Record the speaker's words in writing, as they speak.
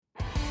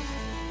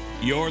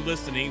You're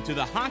listening to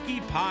the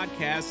Hockey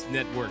Podcast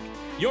Network,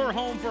 your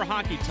home for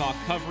hockey talk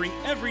covering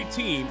every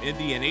team in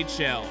the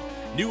NHL.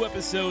 New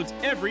episodes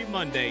every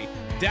Monday.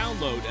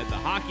 Download at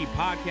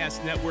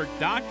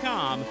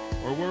thehockeypodcastnetwork.com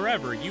or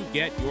wherever you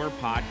get your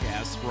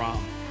podcasts from.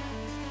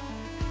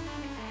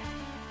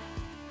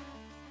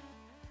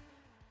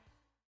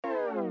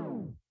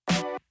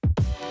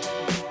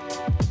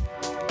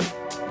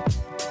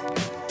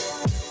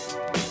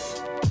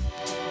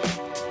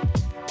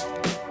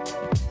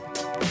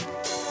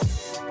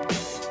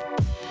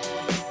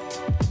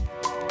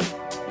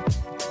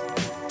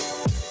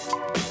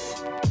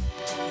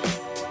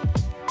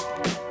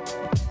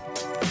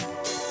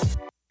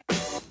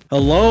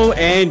 Hello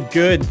and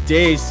good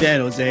day, San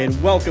Jose,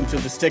 and welcome to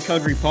the Stick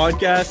Hungry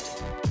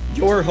Podcast,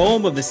 your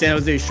home of the San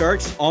Jose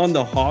Sharks on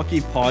the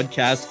Hockey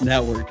Podcast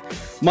Network.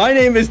 My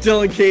name is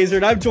Dylan Kaiser,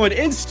 and I'm joined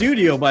in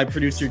studio by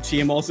producer T.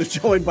 I'm also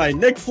joined by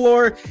Nick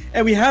Floor,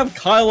 and we have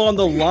Kyle on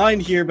the line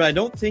here, but I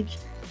don't think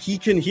he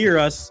can hear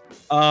us.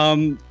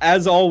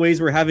 As always,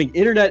 we're having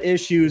internet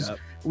issues. Yep.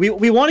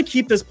 We want to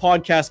keep this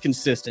podcast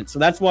consistent, so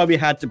that's why we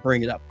had to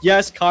bring it up.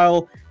 Yes,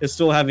 Kyle is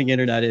still having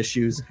internet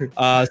issues,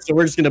 so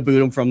we're just gonna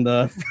boot him from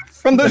the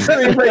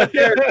stream right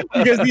there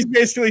because he's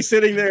basically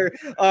sitting there,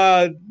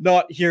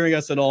 not hearing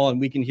us at all, and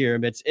we can hear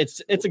him.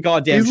 It's a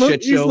goddamn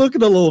shit show. He's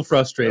looking a little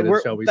frustrated.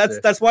 Shall we say?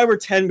 That's why we're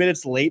 10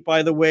 minutes late,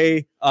 by the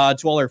way, to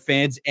all our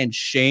fans and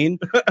Shane.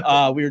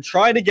 We were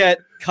trying to get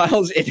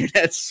Kyle's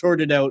internet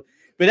sorted out,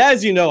 but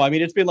as you know, I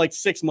mean, it's been like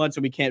 6 months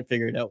and we can't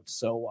figure it out.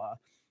 So.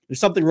 There's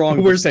something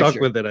wrong. We're stuck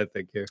with it, I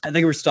think. Here, I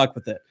think we're stuck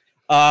with it.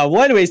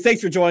 Well, anyways,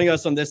 thanks for joining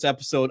us on this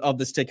episode of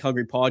the Stick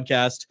Hungry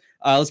Podcast.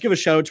 Let's give a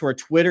shout out to our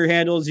Twitter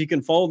handles. You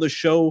can follow the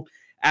show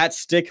at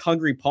Stick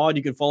Hungry Pod.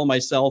 You can follow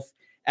myself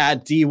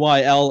at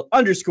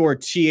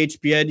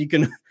DYL_THPN. You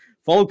can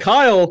follow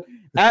Kyle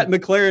at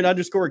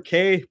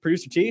McLaren_K.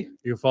 Producer T.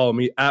 You can follow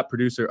me at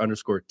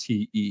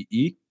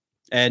producer_TEE.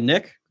 And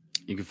Nick.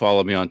 You can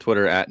follow me on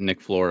Twitter at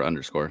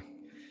NickFloor_.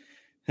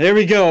 There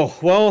we go.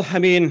 Well, I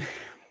mean,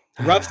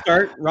 rough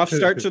start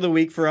to the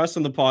week for us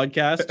on the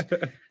podcast.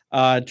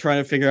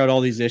 Trying to figure out all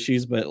these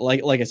issues, but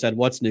like I said,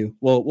 what's new?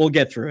 We'll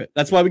get through it.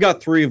 That's why we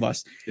got three of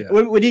us. Yeah.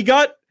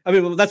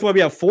 That's why we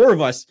have four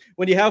of us.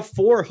 When you have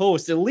four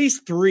hosts, at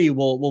least three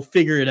will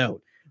figure it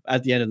out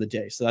at the end of the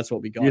day. So that's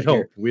what we got.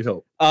 We'd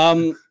hope.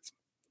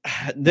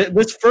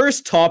 This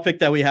first topic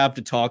that we have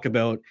to talk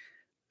about,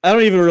 I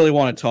don't even really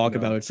want to talk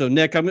about it. So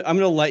Nick, I'm going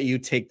to let you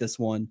take this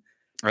one.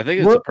 I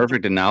think it's a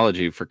perfect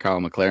analogy for Kyle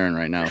McLaren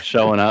right now,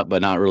 showing up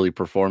but not really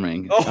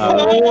performing.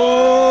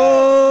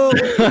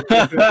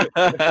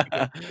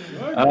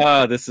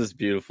 This is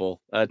beautiful.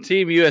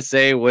 Team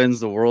USA wins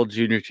the World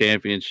Junior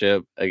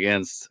Championship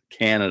against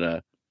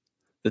Canada,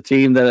 the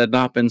team that had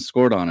not been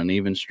scored on in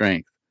even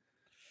strength,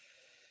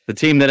 the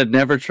team that had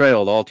never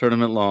trailed all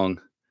tournament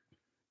long.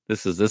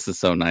 This is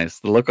so nice.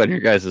 The look on your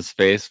guys'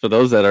 face, for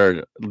those that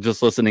are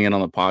just listening in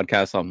on the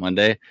podcast on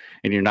Monday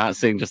and you're not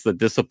seeing just the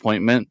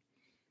disappointment.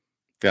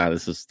 God,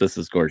 this is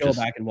gorgeous.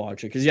 Go back and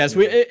watch it because yes,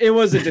 it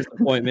was a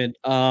disappointment,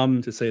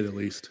 to say the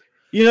least.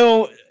 You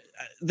know,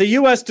 the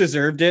U.S.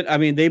 deserved it. I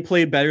mean, they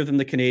played better than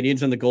the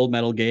Canadians in the gold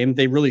medal game.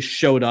 They really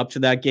showed up to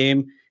that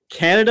game.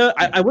 Canada,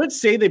 I wouldn't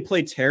say they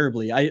played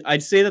terribly.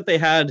 I'd say that they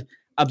had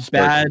a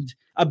bad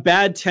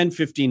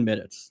 10-15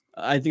 minutes.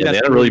 I think they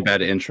had a really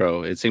bad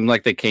intro. It seemed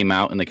like they came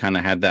out and they kind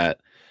of had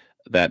that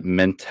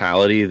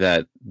mentality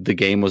that the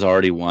game was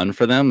already won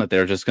for them, that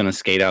they're just going to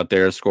skate out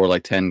there, score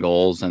like 10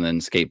 goals and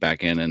then skate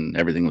back in and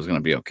everything was going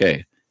to be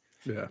okay.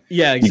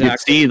 Yeah, exactly. You could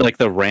see like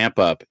the ramp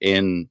up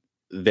in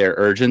their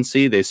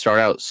urgency. They start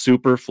out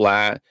super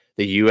flat.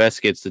 The US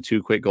gets the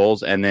 2 quick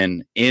goals and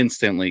then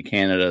instantly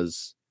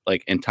Canada's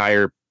like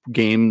entire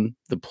game,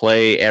 the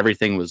play,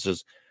 everything was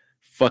just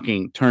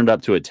fucking turned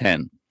up to a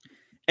 10.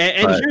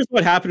 And here's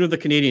what happened with the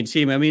Canadian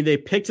team. I mean, they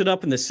picked it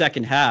up in the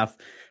second half,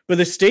 but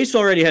the States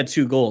already had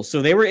 2 goals,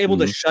 so they were able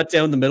to shut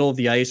down the middle of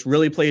the ice,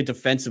 really play a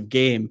defensive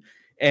game.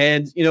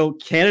 And, you know,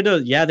 Canada,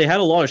 yeah, they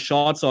had a lot of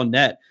shots on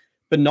net,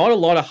 but not a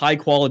lot of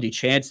high-quality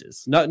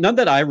chances. None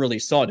that I really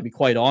saw, to be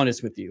quite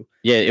honest with you.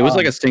 Yeah, it was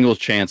like a single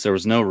chance. There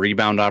was no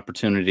rebound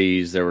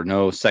opportunities. There were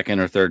no second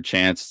or third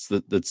chance.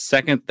 The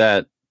second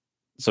that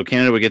so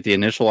Canada would get the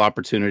initial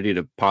opportunity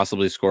to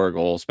possibly score a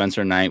goal,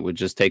 Spencer Knight would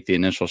just take the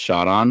initial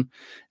shot on,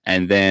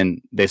 and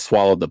then they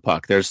swallowed the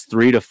puck. There's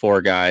 3 to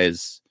 4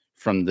 guys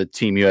from the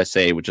Team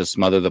USA would just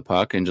smother the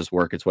puck and just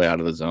work its way out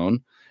of the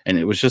zone. And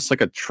it was just like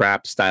a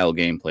trap style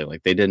gameplay.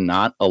 Like they did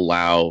not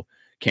allow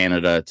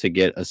Canada to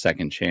get a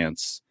second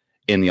chance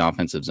in the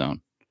offensive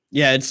zone.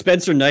 Yeah, and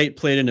Spencer Knight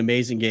played an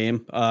amazing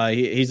game.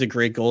 He's a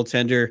great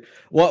goaltender.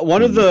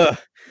 One of the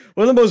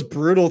most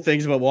brutal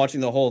things about watching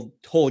the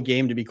whole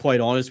game, to be quite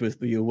honest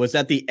with you, was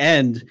at the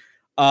end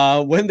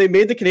when they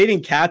made the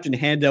Canadian captain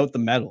hand out the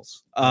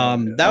medals.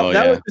 That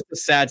was just a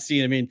sad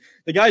scene. I mean,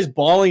 the guy's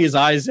bawling his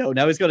eyes out.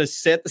 Now he's got to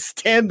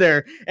stand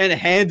there and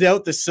hand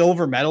out the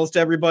silver medals to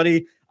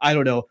everybody. I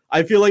don't know.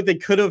 I feel like they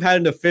could have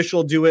had an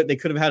official do it. They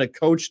could have had a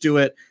coach do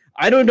it.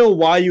 I don't know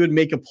why you would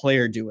make a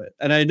player do it.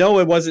 And I know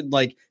it wasn't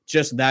like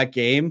just that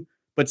game,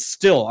 but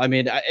still, I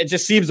mean, it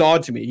just seems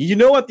odd to me. You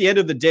know, at the end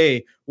of the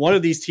day, one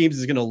of these teams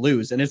is going to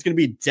lose, and it's going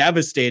to be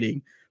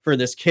devastating for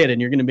this kid,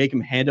 and you're going to make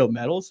him hand out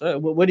medals.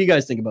 What do you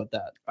guys think about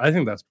that? I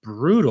think that's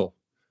brutal.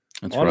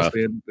 That's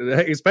honestly,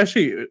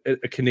 especially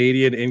a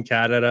Canadian in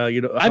Canada.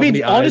 You know, I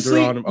mean,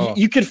 honestly,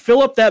 you could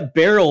fill up that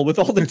barrel with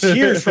all the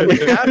cheers from the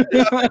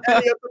captain.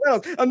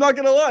 I'm not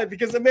gonna lie,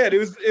 because man,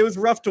 it was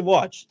rough to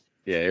watch.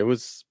 Yeah, it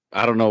was.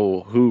 I don't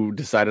know who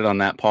decided on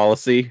that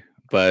policy,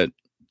 but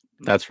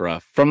that's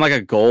rough. From like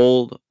a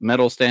gold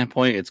medal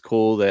standpoint, it's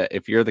cool that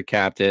if you're the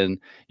captain,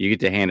 you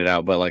get to hand it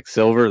out. But like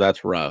silver,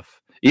 that's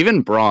rough.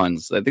 Even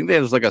bronze, I think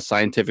there's like a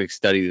scientific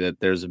study that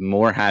there's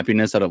more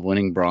happiness out of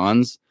winning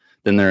bronze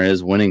than there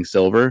is winning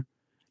silver,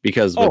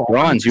 because with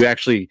bronze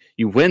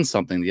you win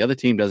something, the other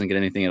team doesn't get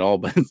anything at all,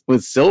 but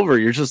with silver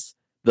you're just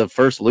the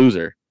first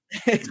loser.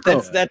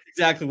 that's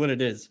exactly what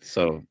it is.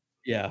 So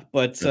yeah,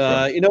 but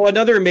you know,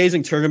 another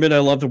amazing tournament. I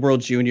love the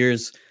World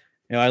Juniors.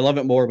 You know, I love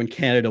it more when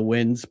Canada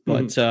wins,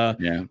 but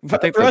yeah, I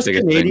think for us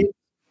Canadians,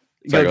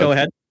 go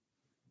ahead.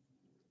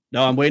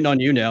 No, I'm waiting on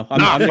you now.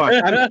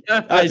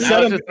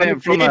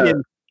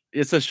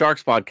 It's a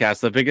Sharks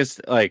podcast. The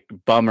biggest like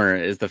bummer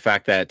is the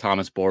fact that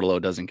Thomas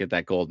Bordeleau doesn't get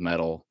that gold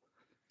medal.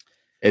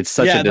 It's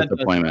such a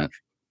disappointment.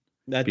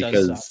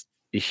 Because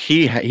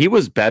he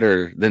was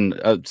better than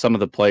some of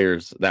the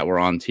players that were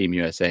on Team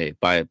USA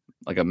by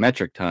like a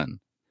metric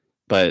ton.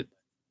 But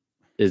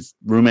his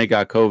roommate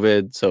got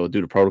COVID, so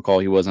due to protocol,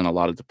 he wasn't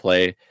allotted to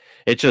play.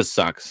 It just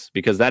sucks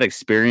because that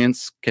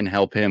experience can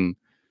help him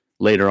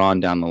later on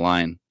down the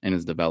line in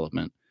his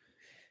development.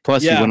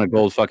 Plus, you win a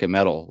gold fucking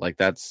medal. Like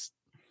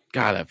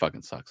God, that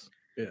fucking sucks.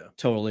 Yeah,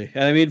 totally.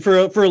 I mean, for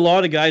a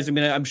lot of guys, I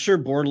mean, I'm sure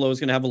Bordeleau is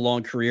going to have a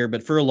long career,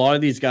 but for a lot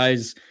of these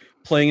guys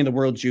playing in the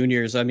World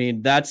Juniors, I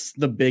mean, that's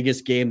the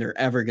biggest game they're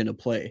ever going to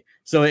play.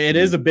 So it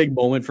is a big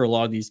moment for a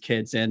lot of these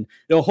kids. And,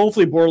 you know,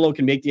 hopefully Bordeleau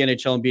can make the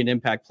NHL and be an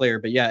impact player.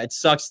 But yeah, it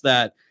sucks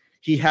that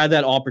he had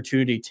that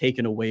opportunity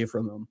taken away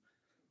from him.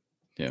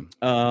 Yeah.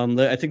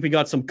 I think we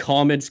got some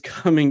comments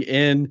coming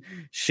in.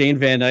 Shane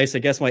Van Nice, I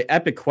guess my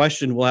epic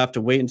question will have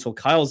to wait until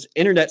Kyle's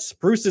internet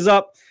spruces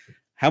up.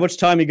 How much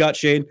time you got,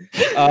 Shane?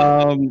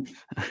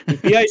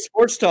 VI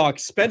Sports Talk.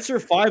 Spencer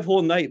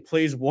 5-hole night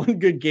plays one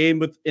good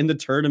game in the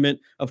tournament,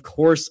 of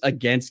course,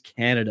 against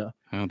Canada.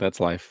 Oh, that's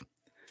life.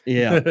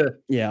 Yeah,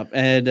 yeah.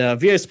 And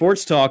VI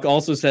Sports Talk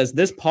also says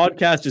this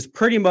podcast is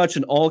pretty much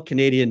an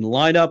all-Canadian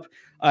lineup.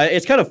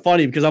 It's kind of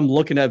funny because I'm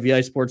looking at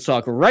VI Sports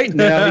Talk right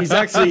now. He's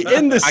actually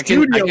in the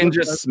studio. I can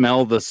just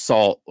smell the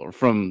salt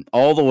from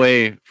all the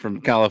way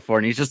from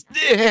California. He's just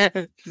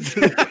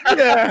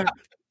yeah.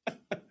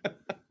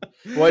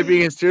 Wiping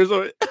his tears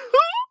away.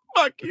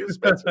 Fuck you,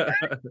 Spencer.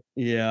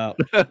 Yeah.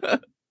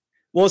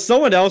 Well,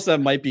 someone else that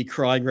might be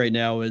crying right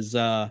now is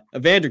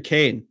Evander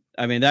Kane.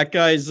 I mean, that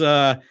guy's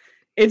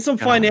in some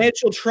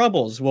financial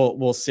troubles,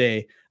 we'll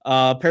say.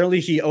 Apparently,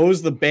 he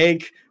owes the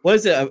bank, what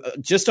is it,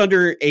 just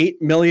under $8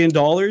 million in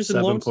loans?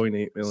 $7.8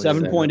 million.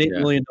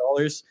 $7.8 million.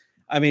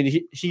 I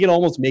mean, he can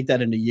almost make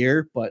that in a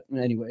year, but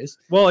anyways.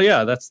 Well,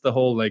 yeah, that's the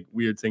whole like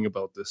weird thing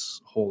about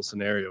this whole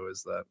scenario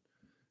is that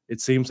it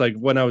seems like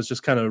when I was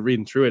just kind of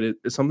reading through it,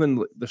 it's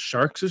something the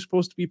Sharks are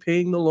supposed to be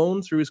paying the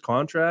loan through his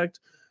contract,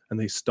 and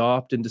they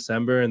stopped in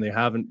December, and they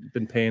haven't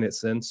been paying it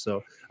since.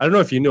 So I don't know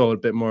if you know a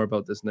bit more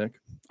about this,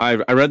 Nick. I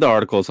read the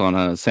articles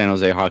on San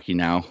Jose Hockey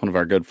Now. One of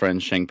our good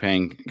friends, Sheng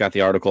Peng, got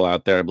the article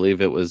out there. I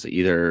believe it was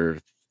either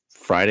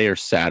Friday or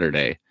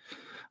Saturday.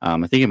 I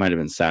think it might have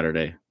been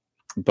Saturday.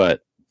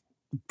 But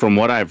from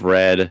what I've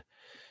read,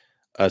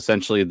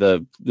 essentially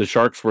the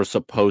Sharks were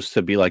supposed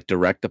to be like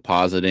direct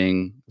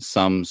depositing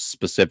some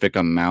specific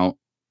amount,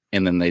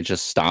 and then they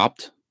just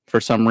stopped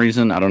for some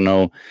reason. I don't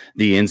know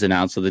the ins and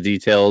outs of the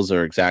details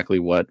or exactly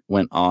what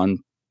went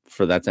on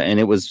for that.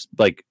 And it was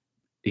like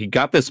he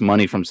got this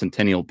money from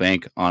Centennial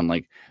Bank on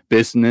like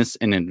business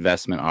and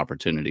investment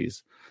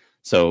opportunities.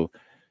 So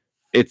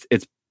it's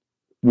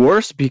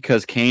worse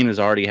because Kane has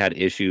already had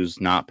issues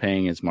not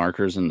paying his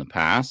markers in the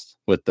past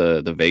with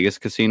the Vegas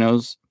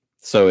casinos.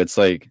 So it's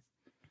like,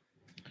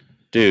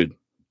 dude,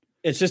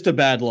 it's just a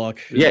bad look.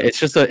 Yeah,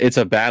 it's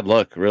a bad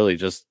look, really,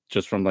 just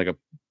from like a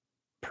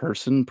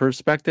person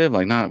perspective.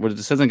 Like,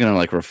 this isn't going to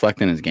like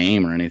reflect in his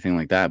game or anything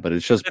like that, but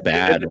it's just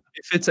bad.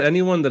 If it's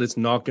anyone that it's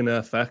not going to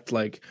affect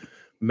like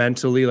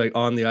mentally, like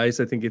on the ice,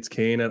 I think it's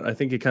Kane. And I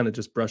think it kind of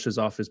just brushes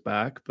off his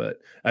back, but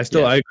I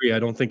agree. I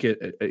don't think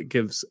it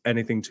gives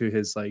anything to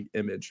his like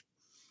image.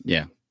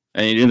 Yeah.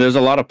 And there's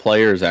a lot of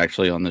players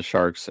actually on the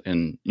Sharks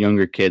and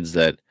younger kids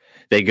that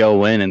they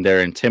go in and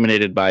they're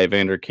intimidated by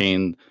Evander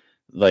Kane,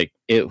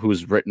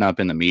 who's written up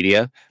in the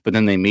media, but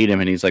then they meet him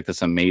and he's like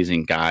this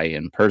amazing guy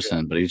in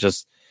person, but he's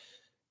just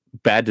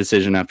bad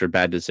decision after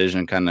bad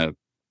decision.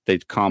 They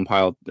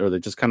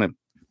just kind of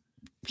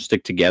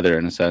stick together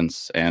in a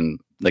sense, and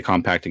they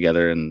compact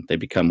together and they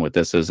become what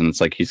this is. And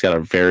it's like, he's got a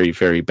very,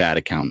 very bad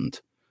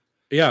accountant.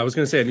 Yeah, I was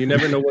going to say, and you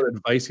never know what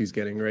advice he's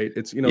getting, right?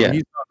 It's, he's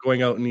not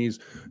going out and he's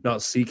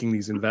not seeking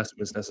these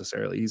investments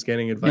necessarily. He's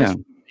getting advice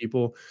from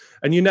people,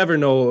 and you never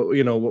know,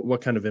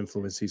 what kind of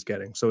influence he's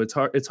getting. So it's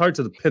hard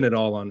to pin it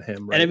all on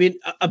him. Right? And I mean,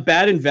 a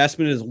bad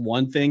investment is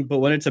one thing, but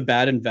when it's a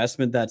bad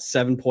investment, that's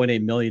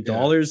 $7.8 million.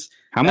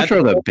 How much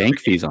are the bank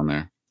fees on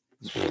there?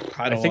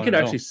 I think it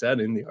actually said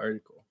in the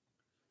article.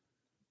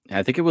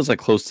 I think it was like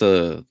close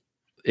to.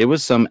 It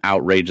was some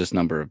outrageous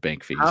number of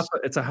bank fees.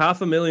 It's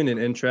 $500,000 in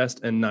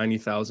interest and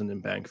 $90,000 in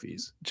bank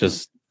fees.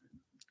 Just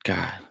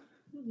God.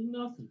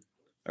 Nothing.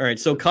 All right,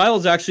 so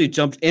Kyle's actually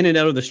jumped in and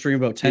out of the stream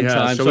about 10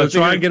 times. So we'll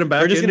try and get him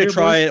back. We're just going to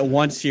try it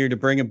once here to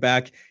bring him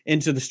back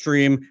into the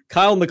stream.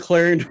 Kyle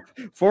McLaren,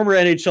 former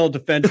NHL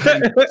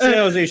defenseman, San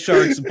Jose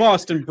Sharks,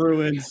 Boston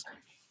Bruins.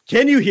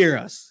 Can you hear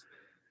us?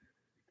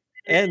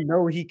 And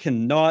no, he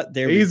cannot.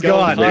 He's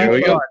gone. There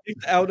we go.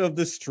 Out of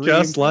the stream.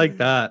 Just like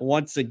that.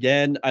 Once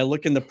again, I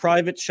look in the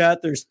private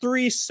chat. There's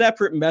 3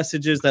 separate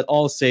messages that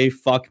all say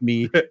 "fuck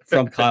me"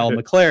 from Kyle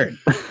McLaren.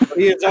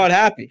 He is not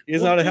happy.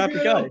 He's not a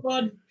happy guy.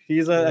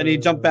 And he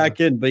jumped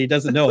back in, but he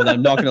doesn't know that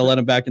I'm not going to let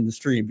him back in the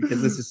stream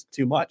because this is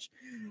too much.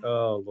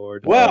 Oh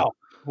Lord! Wow.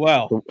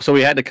 So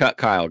we had to cut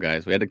Kyle,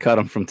 guys. We had to cut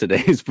him from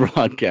today's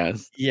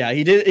broadcast. Yeah,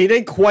 he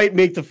didn't quite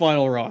make the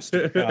final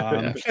roster.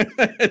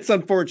 It's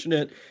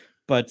unfortunate.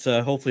 But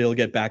hopefully he'll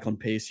get back on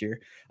pace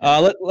here.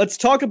 Let's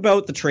talk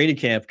about the training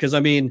camp because, I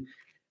mean,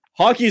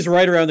 hockey is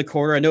right around the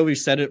corner. I know we've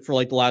said it for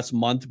like the last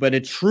month, but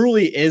it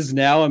truly is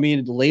now. I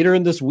mean, later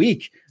in this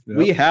week,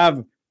 we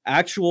have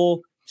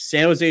actual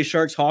San Jose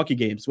Sharks hockey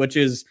games, which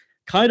is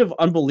kind of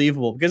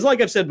unbelievable because, like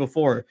I've said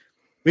before,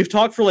 we've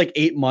talked for like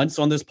 8 months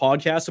on this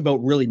podcast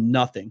about really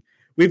nothing.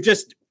 We've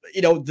just,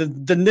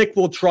 the Nick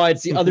will try.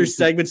 It's the other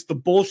segments, the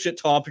bullshit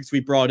topics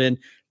we brought in.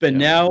 But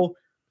now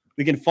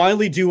we can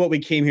finally do what we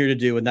came here to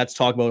do, and that's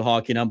talk about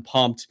hockey, and I'm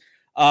pumped.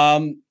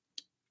 And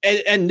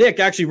Nick,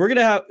 actually,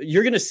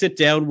 you're gonna sit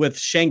down with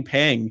Sheng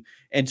Peng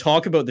and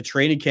talk about the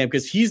training camp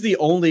because he's the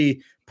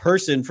only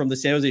person from the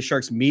San Jose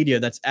Sharks media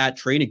that's at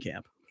training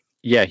camp.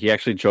 Yeah, he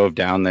actually drove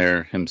down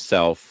there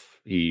himself.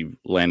 He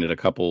landed I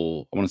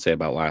want to say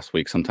about last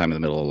week, sometime in the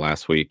middle of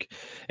last week,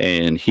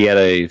 and he had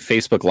a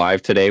Facebook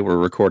Live today. We're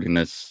recording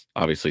this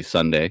obviously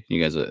Sunday.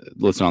 You guys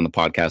listen on the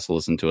podcast,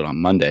 listen to it on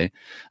Monday.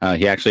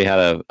 He actually had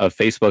a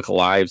Facebook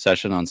Live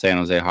session on San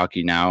Jose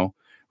Hockey Now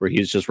where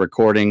he's just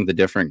recording the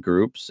different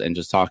groups and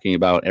just talking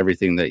about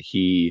everything that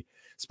he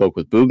spoke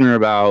with Bugner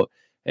about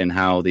and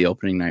how the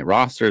opening night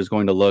roster is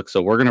going to look.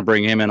 So we're going to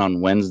bring him in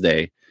on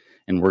Wednesday,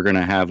 and we're going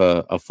to have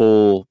a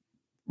full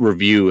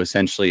review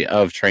essentially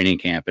of training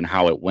camp and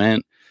how it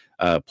went.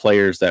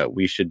 Players that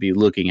we should be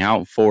looking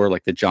out for,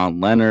 like the John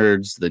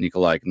Leonards, the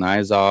Nikolai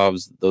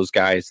Knizovs, those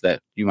guys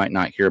that you might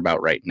not hear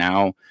about right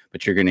now,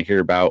 but you're going to hear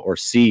about or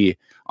see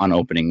on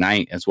opening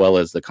night, as well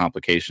as the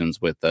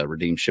complications with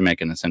Radim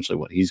Šimić and essentially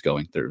what he's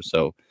going through.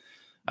 So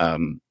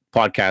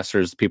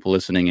podcasters, people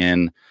listening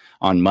in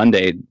on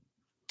Monday,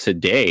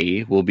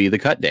 today will be the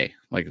cut day.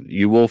 Like,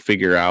 you will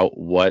figure out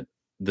what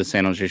the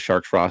San Jose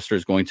Sharks roster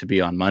is going to be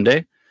on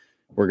Monday.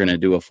 We're going to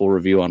do a full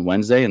review on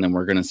Wednesday, and then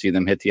we're going to see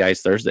them hit the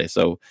ice Thursday.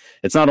 So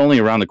it's not only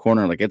around the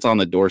corner, like it's on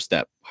the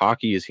doorstep.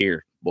 Hockey is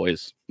here,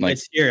 boys. Like,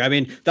 it's here. I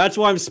mean, that's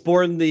why I'm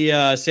sporting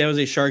the San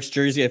Jose Sharks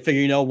jersey. I figure,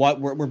 you know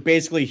what? We're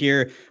basically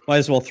here. Might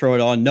as well throw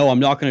it on. No, I'm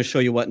not going to show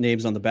you what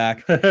name's on the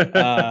back.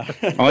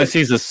 All I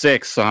see is a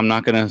 6, so I'm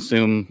not going to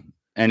assume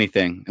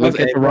anything.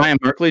 It's a Ryan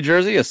Merkley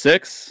jersey, a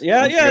 6.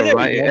 Yeah.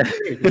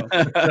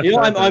 You know,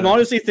 I'm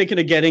honestly thinking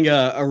of getting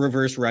a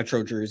reverse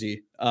retro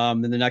jersey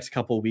in the next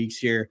couple of weeks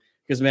here.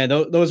 Because, man,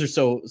 those are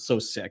so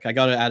sick. I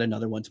got to add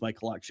another one to my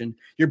collection.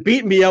 You're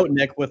beating me out,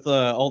 Nick, with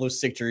all those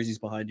sick jerseys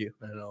behind you.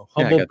 I know.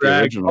 Humble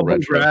brag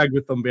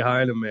with them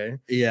behind him, eh?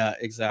 Yeah,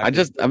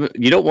 exactly.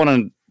 You don't want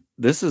to.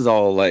 This is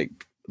all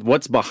like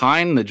what's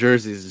behind the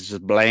jerseys is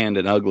just bland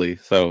and ugly.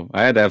 So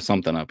I had to have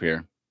something up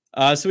here.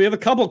 So we have a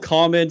couple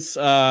comments.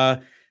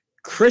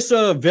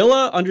 Chrisa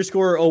Villa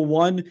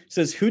 _01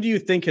 says, "Who do you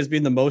think has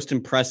been the most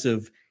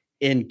impressive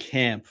in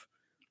camp?"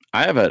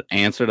 I have an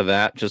answer to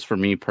that just for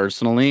me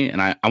personally, and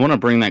I want to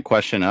bring that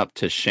question up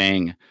to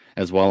Sheng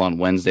as well on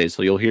Wednesday,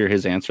 so you'll hear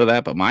his answer to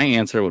that, but my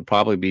answer would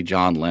probably be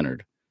John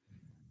Leonard.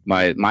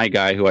 My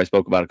guy who I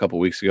spoke about a couple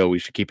of weeks ago. We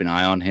should keep an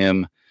eye on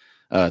him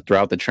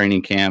throughout the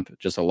training camp.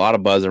 Just a lot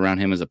of buzz around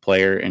him as a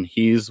player, and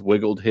he's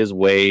wiggled his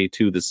way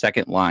to the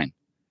second line.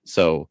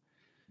 So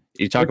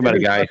you talk about a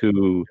guy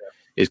who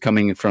is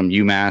coming from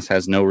UMass,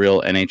 has no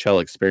real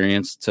NHL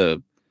experience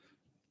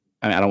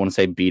I don't want to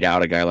say beat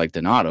out a guy like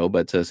Donato,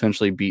 but to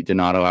essentially beat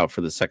Donato out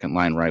for the second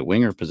line right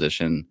winger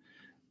position,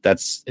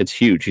 it's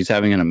huge. He's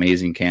having an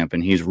amazing camp,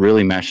 and he's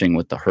really meshing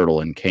with the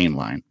Hurdle and Kane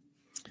line.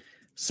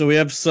 So we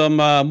have some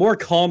more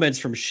comments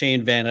from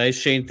Shane Van Ice.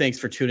 Shane, thanks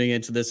for tuning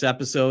into this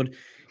episode.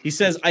 He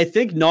says, "I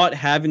think not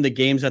having the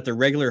games at the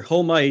regular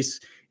home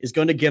ice is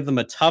going to give them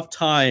a tough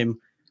time,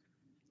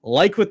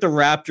 like with the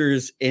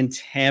Raptors in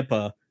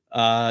Tampa."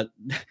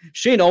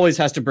 Shane always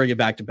has to bring it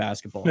back to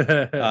basketball.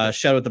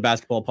 Shout out the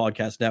Basketball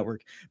Podcast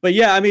Network. But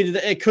yeah, I mean,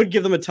 it could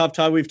give them a tough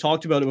time. We've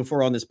talked about it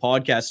before on this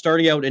podcast.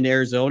 Starting out in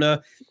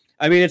Arizona,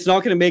 I mean, it's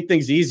not going to make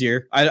things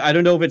easier. I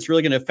don't know if it's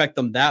really going to affect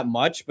them that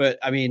much, but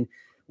I mean,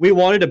 we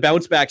wanted a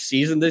bounce back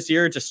season this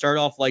year to start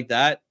off like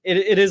that.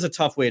 It is a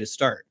tough way to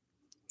start.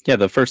 Yeah,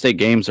 the first 8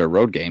 games are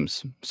road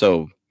games.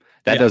 So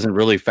that doesn't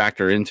really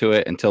factor into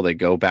it until they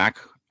go back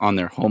on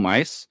their home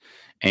ice.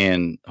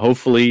 And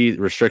hopefully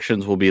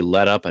restrictions will be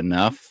let up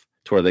enough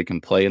to where they can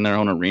play in their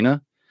own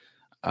arena.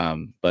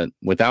 But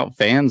without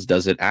fans,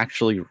 does it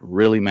actually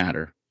really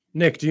matter?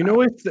 Nick, do you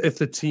know if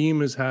the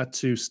team has had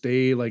to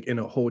stay like in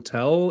a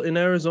hotel in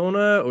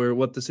Arizona or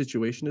what the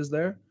situation is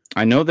there?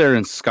 I know they're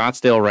in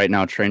Scottsdale right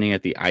now training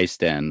at the Ice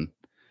Den.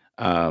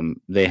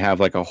 They have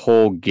like a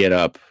whole get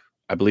up.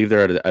 I believe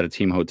they're at a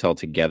team hotel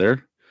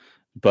together.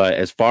 But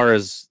as far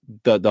as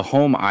the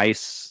home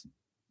ice,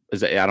 I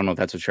don't know if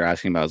that's what you're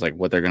asking about, is like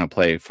what they're going to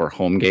play for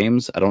home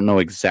games. I don't know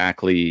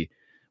exactly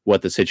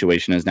what the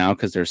situation is now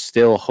because they're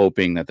still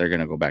hoping that they're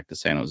going to go back to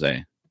San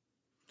Jose.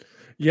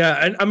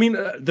 Yeah, and I mean,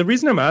 the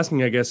reason I'm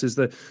asking, I guess, is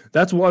that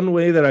that's one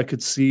way that I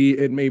could see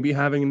it maybe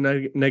having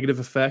a negative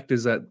effect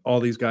is that all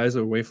these guys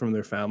are away from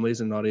their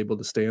families and not able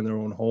to stay in their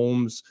own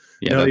homes,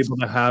 not able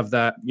to have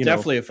that,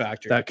 definitely a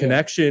factor, that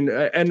connection.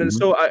 And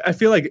so I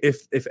feel like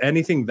if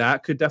anything,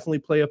 that could definitely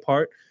play a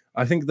part.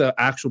 I think the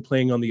actual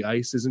playing on the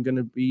ice isn't going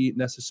to be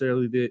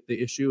necessarily the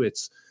issue.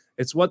 It's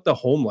what the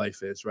home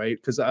life is, right?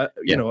 Because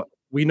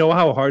we know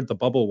how hard the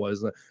bubble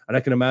was, and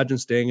I can imagine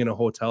staying in a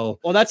hotel.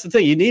 Well, that's the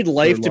thing. You need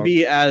life to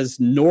be as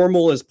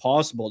normal as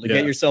possible to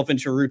get yourself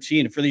into a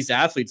routine. For these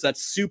athletes,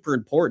 that's super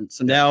important.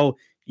 So now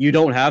you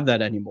don't have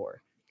that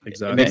anymore.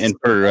 Exactly.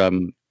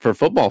 And for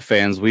football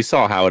fans, we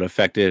saw how it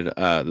affected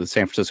the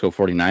San Francisco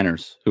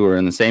 49ers, who are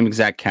in the same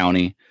exact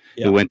county,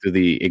 who went through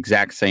the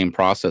exact same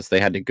process. They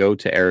had to go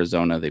to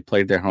Arizona. They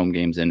played their home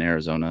games in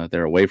Arizona.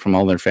 They're away from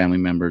all their family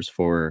members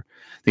for,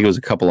 I think it was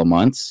a couple of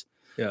months.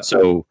 Yeah.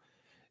 So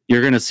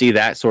you're going to see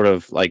that sort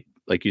of like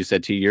you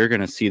said, you're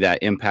going to see that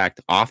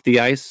impact off the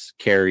ice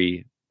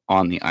carry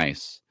on the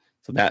ice.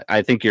 So that,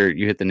 I think you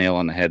hit the nail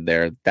on the head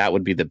there. That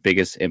would be the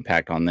biggest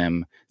impact on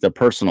them, their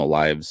personal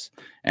lives,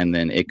 and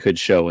then it could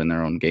show in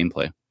their own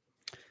gameplay.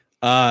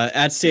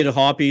 At State of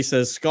Hoppy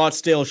says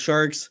Scottsdale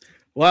Sharks.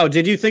 Wow,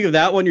 did you think of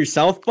that one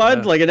yourself, bud?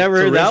 Yeah, like I never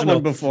heard original. that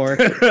one before.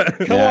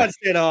 Come on,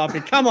 State of Hoppy.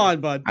 Come on,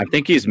 bud. I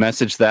think he's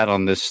messaged that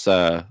on this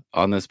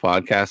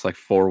podcast like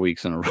 4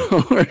 weeks in a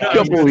row, or a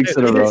couple of weeks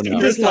in a row now.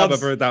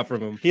 I've heard that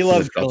from him. He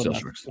loves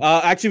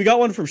actually, we got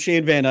one from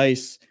Shane Van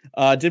Ice.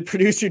 Did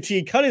producer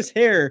T cut his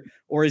hair,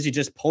 or is he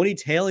just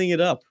ponytailing it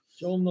up?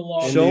 Show him the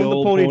log. Show him the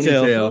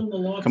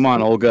ponytail. Come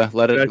on, Olga,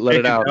 let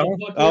it out.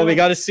 Oh, we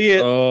got to see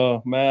it.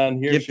 Oh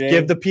man,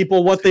 give the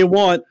people what they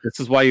want. This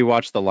is why you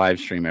watch the live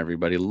stream.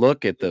 Everybody,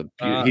 look at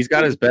he's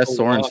got his best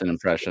Sorensen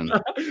impression.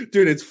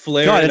 Dude, it's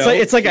flaring. God,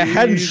 it's like a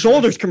Head and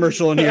Shoulders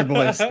commercial in here,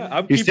 boys.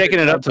 He's taking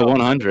it up to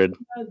 100.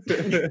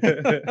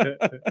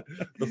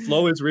 The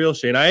flow is real,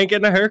 Shane. I ain't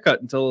getting a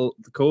haircut until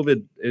the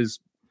COVID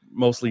is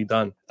mostly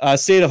done.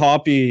 State of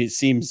Hoppy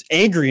seems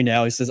angry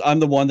now. He says,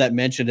 "I'm the one that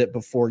mentioned it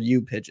before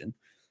you, Pigeon."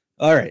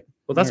 All right.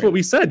 Well, that's what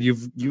we said.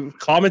 You've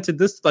commented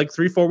this like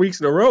 3-4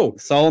 weeks in a row.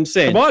 That's all I'm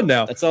saying. Come on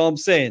now. That's all I'm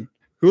saying.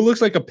 Who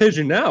looks like a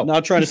pigeon now? I'm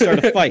not trying to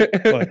start a fight,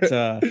 but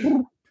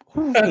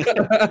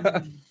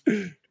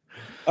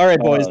all right,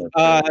 boys.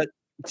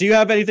 Do you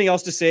have anything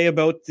else to say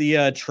about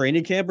the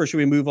training camp, or should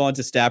we move on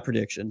to stat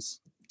predictions?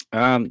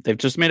 They've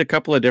just made a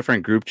couple of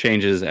different group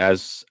changes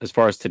as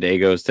far as today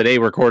goes. Today,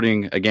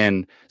 recording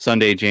again,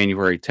 Sunday,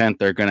 January 10th,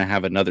 they're going to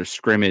have another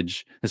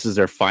scrimmage. This is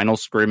their final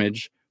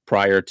scrimmage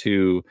prior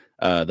to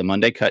the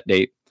Monday cut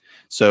date.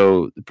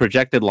 So the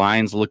projected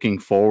lines looking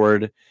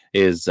forward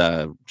is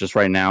just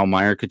right now,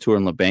 Meyer, Couture,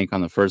 and LeBanc on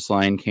the first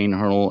line, Kane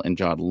Hurnell and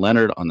John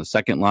Leonard on the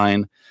second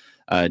line,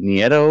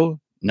 Nieto,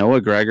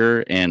 Noah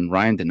Gregor, and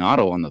Ryan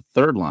Donato on the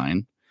third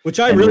line. Which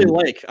I really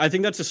like. I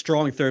think that's a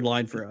strong third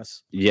line for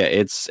us. Yeah,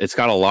 it's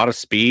got a lot of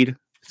speed.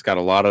 It's got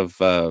a lot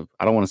of,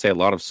 I don't want to say a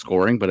lot of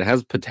scoring, but it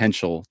has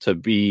potential to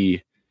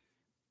be.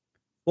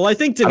 Well, I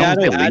think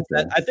Donato adds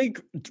that. I think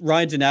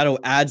Ryan Donato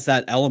adds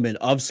that element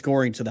of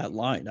scoring to that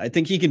line. I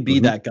think he can be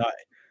that guy.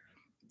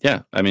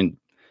 Yeah. I mean,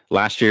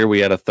 last year we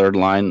had a third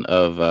line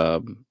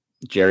of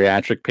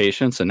geriatric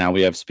patients, and now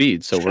we have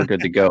speed. So we're good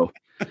to go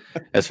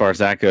as far as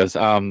that goes.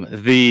 I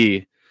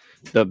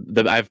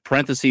have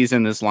parentheses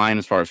in this line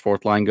as far as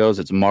fourth line goes.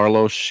 It's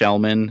Marlowe,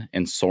 Shellman,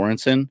 and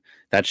Sorensen.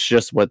 That's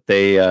just what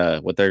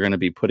they're going to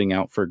be putting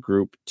out for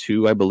Group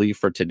 2, I believe,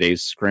 for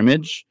today's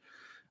scrimmage.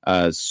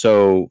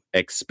 So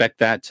expect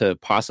that to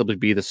possibly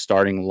be the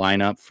starting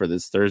lineup for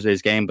this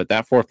Thursday's game. But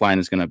that fourth line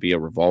is going to be a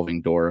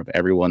revolving door of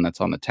everyone that's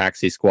on the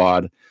taxi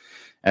squad,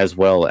 as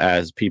well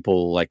as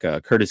people like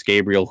Curtis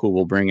Gabriel, who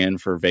will bring in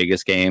for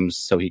Vegas games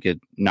so he could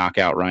knock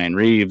out Ryan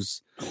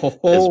Reeves, as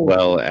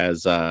well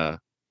as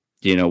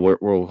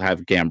we'll have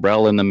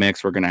Gambrell in the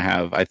mix.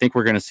 I think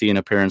we're going to see an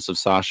appearance of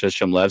Sasha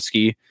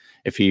Shemlevsky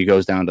if he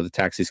goes down to the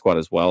taxi squad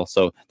as well.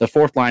 So the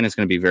fourth line is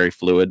going to be very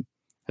fluid.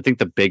 I think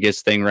the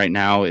biggest thing right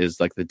now is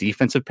like the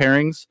defensive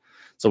pairings.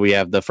 So we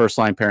have the first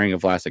line pairing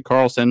of Vlasic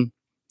Carlson.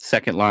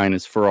 Second line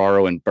is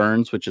Ferraro and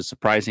Burns, which is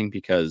surprising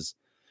because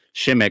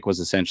Šimek was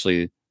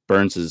essentially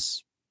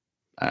Burns's,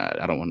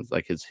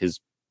 his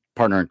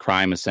partner in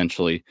crime,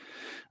 essentially.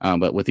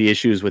 But with the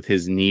issues with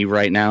his knee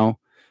right now,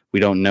 we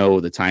don't know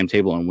the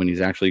timetable on when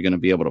he's actually going to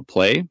be able to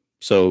play.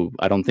 So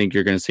I don't think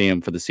you're going to see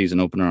him for the season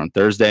opener on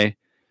Thursday.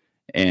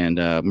 And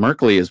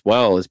Merkley as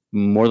well is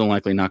more than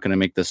likely not going to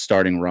make the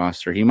starting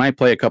roster. He might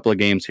play a couple of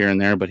games here and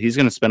there, but he's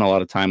going to spend a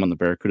lot of time on the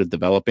Barracuda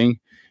developing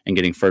and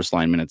getting first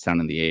line minutes down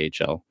in the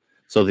AHL.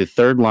 So the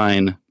third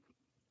line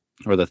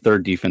or the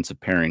third defensive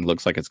pairing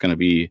looks like it's going to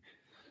be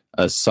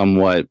a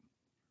somewhat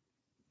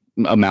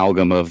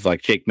amalgam of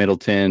like Jake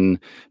Middleton,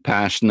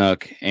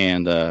 Pashnuk,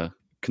 and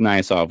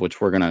Knyasov,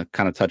 which we're going to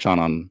kind of touch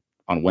on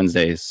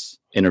Wednesday's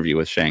interview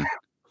with Shang.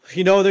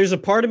 You know, there's a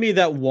part of me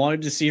that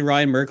wanted to see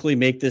Ryan Merkley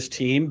make this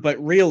team,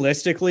 but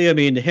realistically, I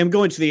mean, him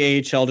going to the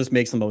AHL just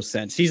makes the most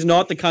sense. He's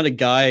not the kind of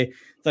guy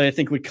that I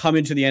think would come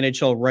into the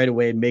NHL right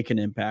away and make an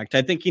impact.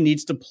 I think he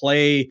needs to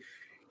play,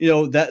 you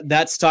know,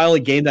 that style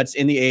of game that's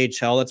in the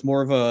AHL. That's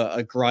more of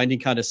a grinding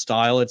kind of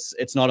style.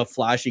 It's not a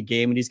flashy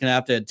game, and he's going to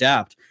have to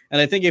adapt. And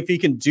I think if he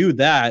can do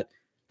that,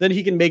 then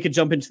he can make a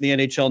jump into the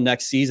NHL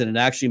next season and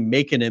actually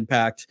make an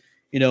impact.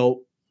 You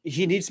know,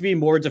 he needs to be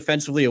more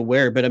defensively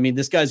aware, but I mean,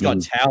 this guy's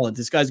got talent.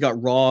 This guy's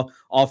got raw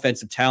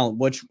offensive talent,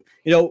 which,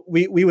 you know,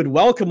 we would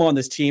welcome on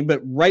this team. But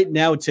right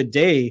now,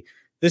 today,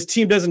 this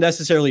team doesn't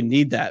necessarily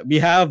need that. We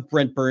have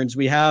Brent Burns,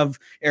 we have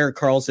Erik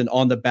Karlsson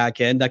on the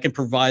back end that can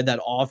provide that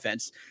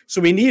offense. So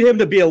we need him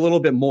to be a little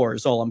bit more,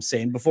 is all I'm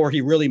saying, before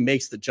he really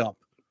makes the jump.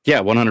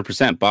 Yeah,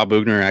 100%. Bob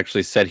Bugner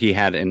actually said he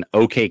had an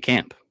okay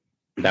camp.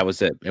 That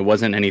was it. It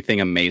wasn't anything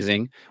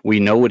amazing. We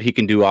know what he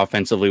can do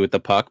offensively with the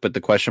puck, but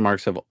the question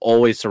marks have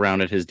always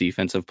surrounded his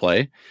defensive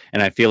play.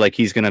 And I feel like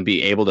he's going to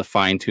be able to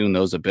fine-tune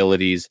those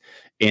abilities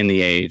in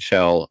the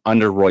AHL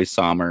under Roy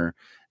Sommer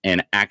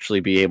and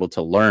actually be able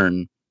to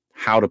learn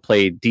how to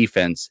play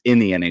defense in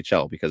the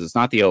NHL, because it's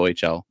not the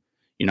OHL.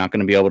 You're not going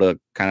to be able to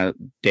kind of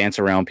dance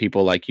around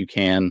people like you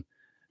can,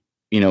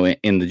 you know,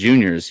 in the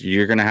juniors.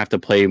 You're going to have to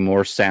play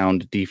more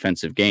sound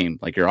defensive game.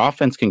 Like, your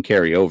offense can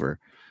carry over,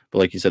 but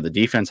like you said, the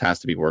defense has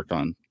to be worked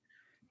on.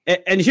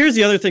 And here's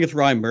the other thing with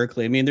Ryan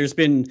Merkley. I mean, there's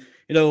been,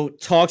 you know,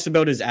 talks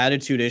about his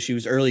attitude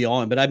issues early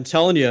on, but I'm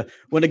telling you,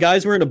 when a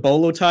guy's wearing a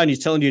bolo tie and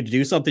he's telling you to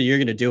do something, you're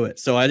going to do it.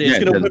 So it's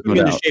going to put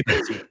him into shape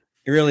this year.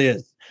 It really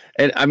is.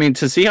 And I mean,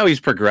 to see how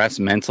he's progressed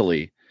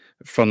mentally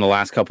from the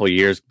last couple of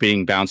years,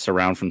 being bounced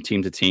around from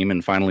team to team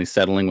and finally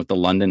settling with the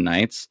London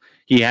Knights.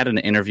 He had an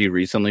interview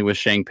recently with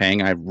Shang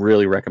Peng. I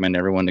really recommend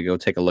everyone to go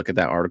take a look at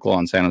that article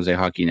on San Jose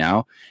Hockey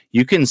Now.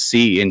 You can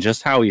see in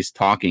just how he's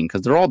talking,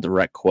 because they're all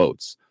direct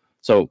quotes.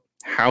 So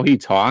how he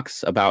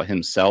talks about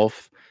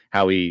himself,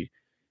 how he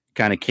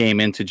kind of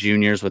came into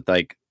juniors with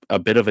like a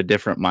bit of a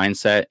different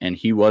mindset, and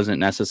he wasn't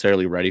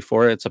necessarily ready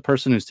for it. It's a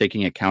person who's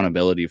taking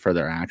accountability for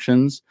their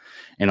actions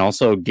and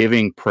also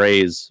giving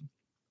praise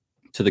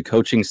to the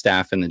coaching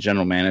staff and the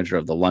general manager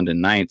of the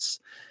London Knights,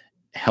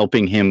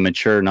 helping him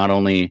mature not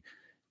only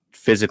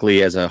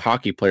physically as a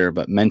hockey player,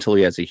 but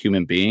mentally as a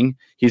human being.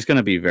 He's going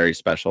to be very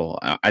special.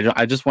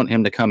 I just want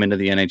him to come into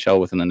the NHL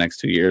within the next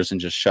 2 years and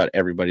just shut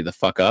everybody the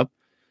fuck up.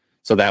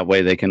 So that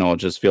way they can all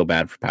just feel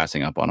bad for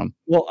passing up on him.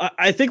 Well,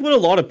 I think what a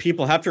lot of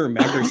people have to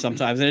remember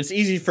sometimes, and it's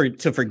easy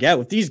to forget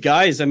with these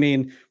guys, I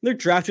mean, they're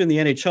drafted in the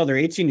NHL, they're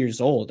 18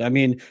 years old. I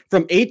mean,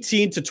 from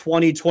 18 to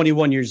 20,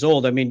 21 years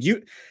old, I mean,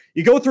 you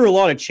go through a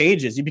lot of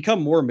changes. You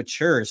become more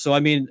mature. So, I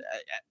mean,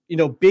 you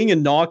know, being a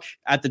knock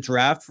at the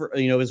draft,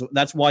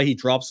 that's why he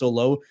dropped so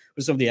low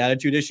with some of the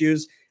attitude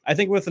issues. I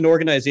think with an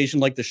organization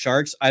like the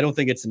Sharks, I don't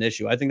think it's an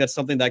issue. I think that's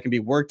something that can be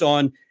worked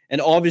on.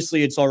 And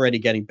obviously, it's already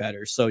getting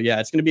better. So, yeah,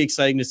 it's going to be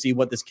exciting to see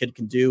what this kid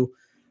can do.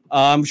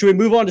 Should we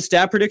move on to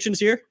stat predictions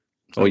here?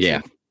 Oh,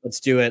 yeah. Let's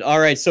do it. All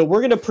right. So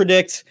we're going to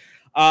predict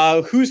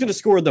who's going to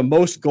score the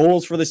most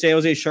goals for the San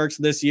Jose Sharks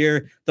this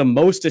year, the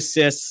most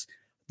assists,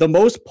 the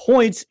most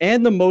points,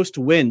 and the most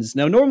wins.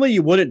 Now, normally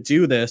you wouldn't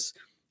do this,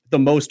 the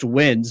most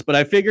wins, but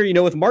I figure, you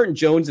know, with Martin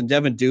Jones and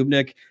Devin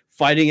Dubnyk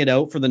fighting it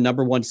out for the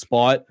number one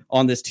spot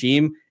on this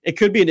team, it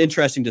could be an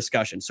interesting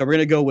discussion. So we're going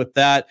to go with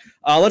that.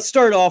 Let's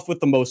start off with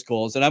the most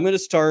goals, and I'm going to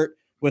start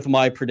with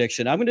my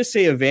prediction. I'm going to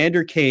say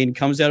Evander Kane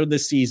comes out of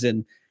this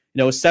season, you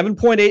know,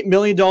 $7.8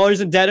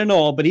 million in debt and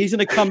all, but he's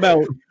going to come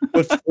out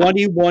with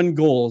 21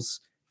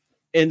 goals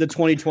in the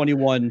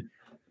 2021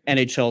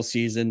 NHL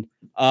season.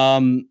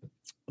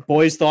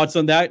 Boys, thoughts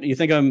on that? You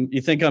think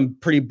I'm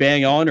pretty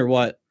bang on or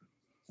what?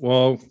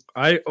 Well,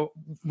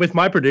 with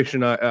my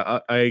prediction,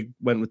 I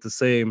went with the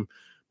same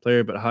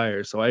player but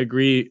higher, so I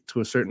agree to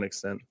a certain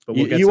extent. But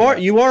you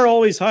are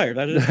always higher.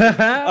 That is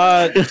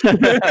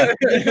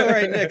all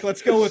right, Nick.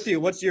 Let's go with you.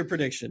 What's your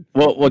prediction?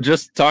 Well,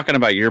 just talking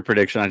about your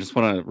prediction, I just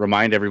want to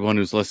remind everyone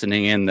who's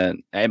listening in that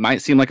it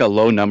might seem like a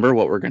low number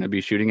what we're going to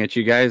be shooting at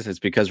you guys. It's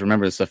because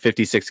remember it's a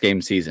 56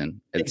 game season.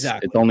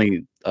 Exactly. It's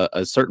only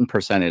a certain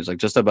percentage, like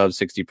just above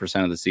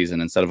 60% of the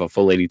season instead of a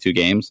full 82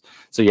 games.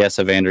 So yes,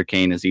 Evander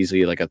Kane is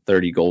easily like a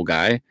 30 goal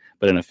guy,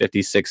 but in a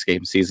 56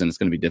 game season, it's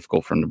going to be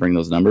difficult for him to bring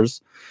those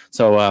numbers.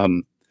 So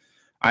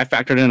I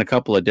factored in a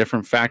couple of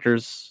different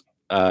factors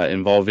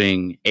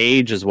involving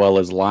age as well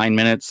as line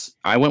minutes.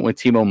 I went with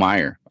Timo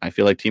Meier. I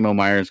feel like Timo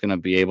Meier is going to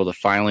be able to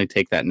finally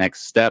take that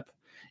next step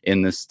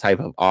in this type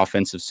of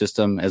offensive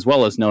system, as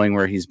well as knowing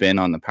where he's been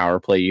on the power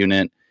play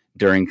unit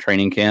during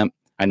training camp.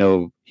 I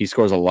know he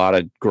scores a lot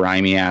of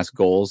grimy ass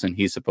goals, and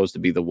he's supposed to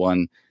be the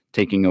one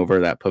taking over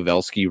that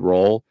Pavelski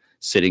role,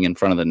 sitting in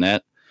front of the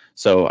net.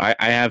 So I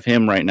have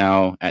him right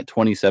now at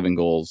 27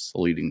 goals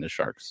leading the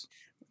Sharks.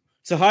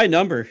 It's a high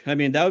number. I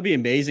mean, that would be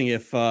amazing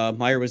if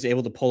Meyer was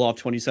able to pull off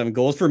 27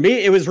 goals. For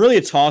me, it was really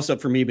a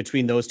toss-up for me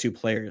between those two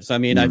players. I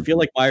mean, I feel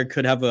like Meyer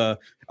could have a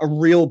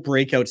real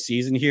breakout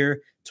season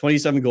here.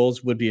 27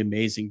 goals would be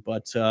amazing.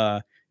 But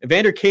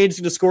Evander Kane's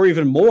going to score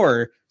even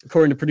more,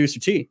 according to Producer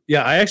T.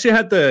 Yeah, I actually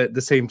had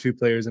the same two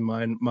players in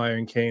mind, Meyer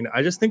and Kane.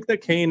 I just think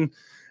that Kane,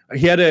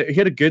 he had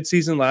a good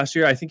season last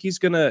year. I think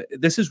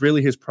this is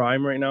really his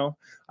prime right now.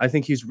 I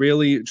think he's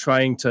really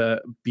trying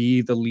to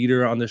be the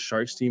leader on the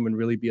Sharks team and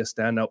really be a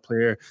standout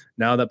player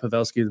now that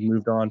Pavelski has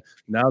moved on,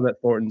 now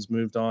that Thornton's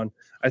moved on.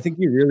 I think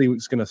he really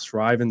is going to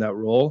thrive in that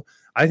role.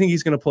 I think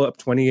he's going to pull up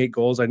 28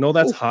 goals. I know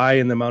that's high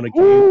in the amount of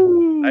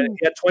games.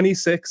 He had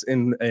 26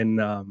 in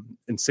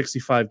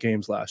 65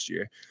 games last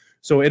year.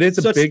 So it is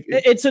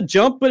it's a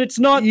jump, but it's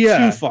not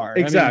too far.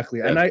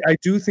 Exactly. I mean, I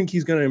do think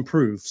he's going to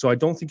improve. So I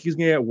don't think he's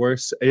going to get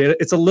worse.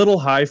 It's a little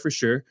high for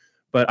sure,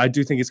 but I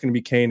do think it's going to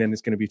be Kane and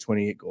it's going to be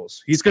 28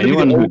 goals. He's going to be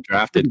anyone who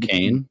drafted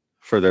Kane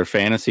for their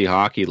fantasy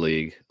hockey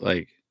league.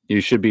 Like,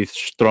 you should be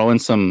throwing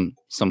some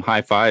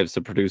high fives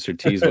to Producer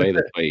T's way.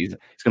 That way he's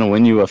going to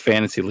win you a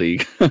fantasy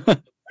league.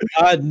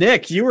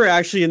 Nick, you were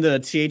actually in the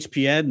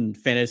THPN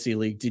fantasy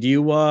league. Did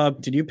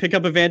you pick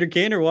up Evander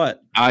Kane or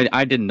what?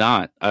 I did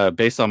not.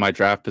 Based on my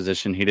draft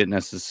position, he didn't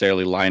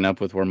necessarily line up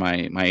with where my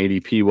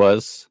ADP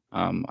was.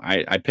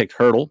 I picked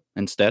Hurdle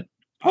instead.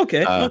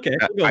 Okay.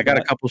 I got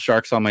a couple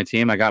Sharks on my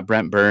team. I got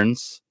Brent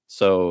Burns.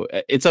 So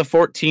it's a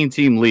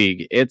 14-team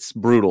league. It's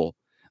brutal.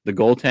 The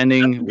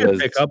goaltending was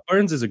pickup.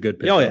 Burns is a good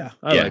pickup. Oh yeah,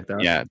 I like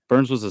that. Yeah,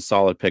 Burns was a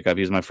solid pickup.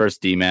 He was my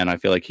first D-man. I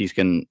feel like he's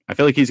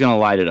gonna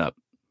light it up.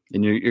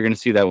 And you're going to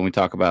see that when we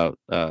talk about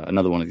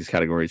another one of these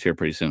categories here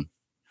pretty soon.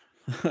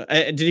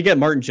 Did you get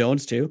Martin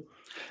Jones too?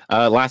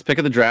 Last pick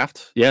of the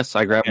draft. Yes,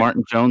 I grabbed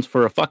Martin Jones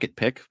for a fuck it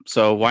pick.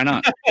 So why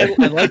not? I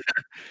like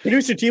that.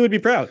 Producer T would be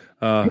proud.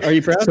 Are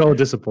you proud? So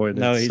disappointed.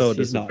 No,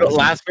 he's not.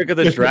 Last pick of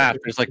the draft.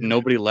 There's like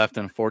nobody left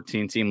in a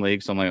 14-team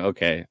league. So I'm like,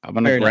 okay, I'm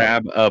going to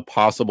grab a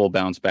possible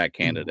bounce back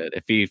candidate.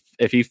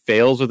 If he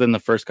fails within the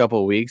first couple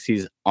of weeks,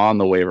 he's on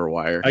the waiver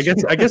wire. I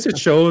guess it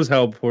shows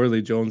how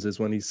poorly Jones is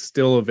when he's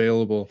still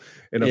available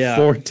in a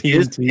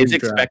 14-team His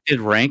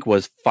expected rank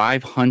was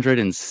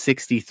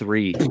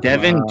 563.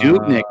 Devin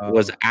Dubnyk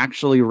was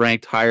actually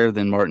ranked higher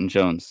than Martin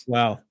Jones.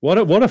 Wow. What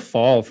a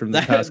fall from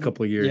the past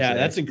couple of years. Yeah,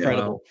 that's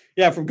incredible. Wow.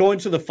 Yeah, from going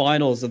to the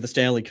finals of the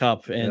Stanley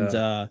Cup and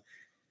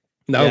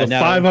now the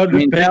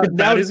 500 pick.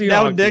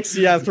 Now Nick's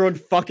throwing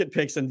fuck it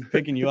picks and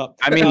picking you up.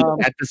 I mean,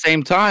 at the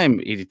same time,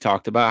 he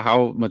talked about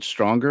how much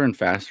stronger and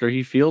faster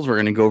he feels. We're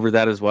going to go over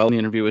that as well in the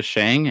interview with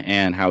Shang,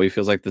 and how he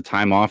feels like the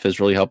time off has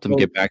really helped him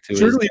get back to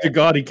surely to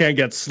God he can't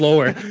get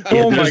slower.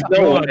 Oh my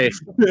God. I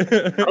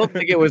don't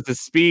think it was the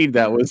speed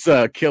that was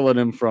killing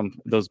him from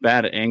those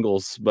bad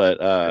angles, but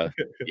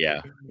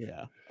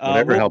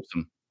whatever helps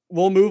him.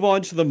 We'll move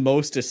on to the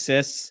most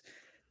assists.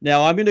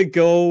 Now I'm going to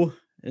go,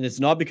 and it's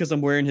not because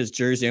I'm wearing his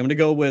jersey. I'm going to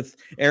go with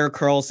Erik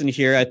Karlsson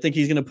here. I think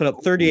he's going to put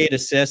up 38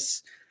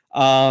 assists.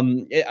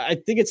 I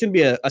think it's going to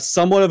be a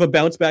somewhat of a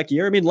bounce back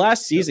year. I mean,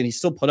 last season he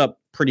still put up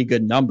pretty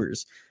good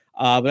numbers,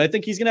 but I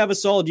think he's going to have a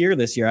solid year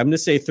this year. I'm going to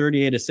say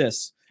 38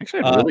 assists.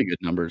 Actually, I have really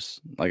good numbers,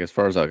 like as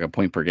far as like a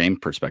point per game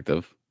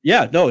perspective.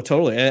 Yeah, no,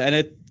 totally. And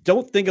I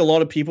don't think a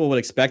lot of people would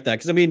expect that,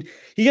 because I mean,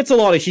 he gets a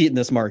lot of heat in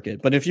this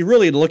market, but if you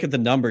really look at the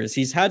numbers,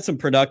 he's had some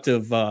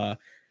productive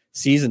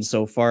season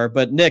so far.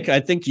 But Nick, I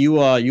think you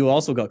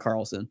also got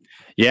Karlsson.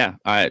 Yeah,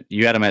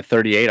 you had him at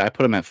 38. I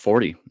put him at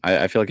 40.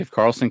 I feel like if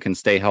Karlsson can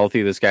stay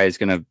healthy, this guy is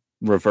going to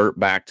revert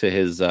back to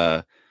his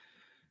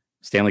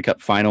Stanley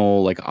Cup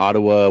final, like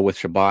Ottawa with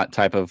Shabbat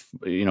type of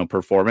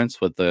performance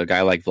with a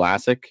guy like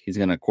Vlasic. He's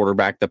going to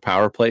quarterback the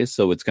power play,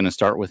 so it's going to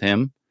start with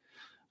him.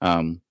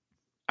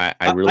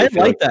 I really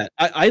like that.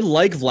 I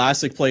like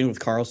Vlasic playing with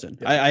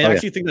Karlsson. I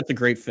actually think that's a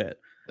great fit.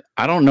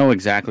 I don't know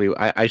exactly.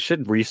 I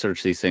should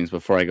research these things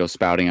before I go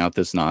spouting out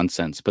this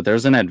nonsense. But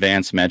there's an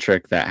advanced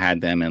metric that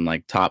had them in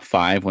like top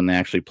 5 when they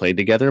actually played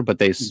together. But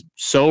they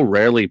so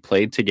rarely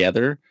played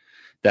together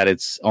that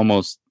it's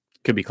almost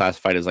could be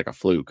classified as like a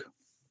fluke.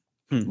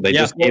 They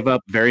just gave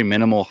up very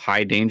minimal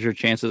high danger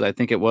chances, I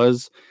think it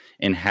was,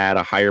 and had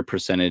a higher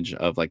percentage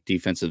of like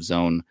defensive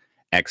zone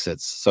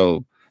exits.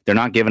 So they're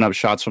not giving up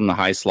shots from the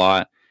high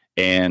slot,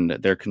 and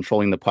they're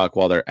controlling the puck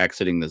while they're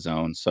exiting the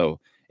zone. So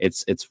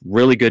it's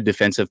really good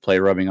defensive play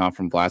rubbing off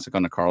from Vlasic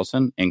onto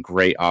Karlsson, and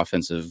great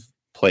offensive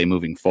play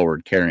moving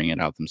forward, carrying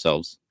it out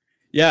themselves.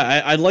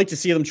 Yeah, I'd like to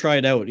see them try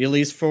it out, at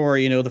least for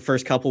the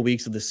first couple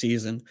weeks of the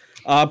season.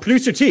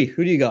 Producer T,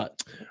 who do you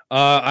got?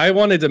 I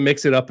wanted to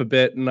mix it up a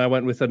bit, and I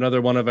went with another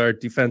one of our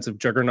defensive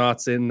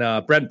juggernauts in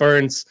Brent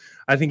Burns.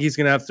 I think he's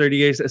going to have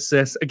 38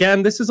 assists.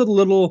 Again, this is a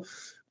little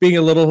being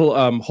a little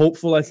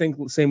hopeful. I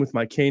think same with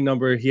my Kane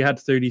number. He had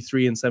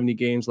 33 in 70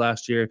 games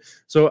last year.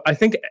 So I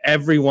think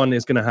everyone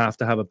is going to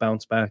have a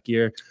bounce back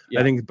year.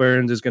 Yeah. I think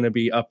Burns is going to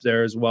be up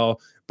there as well.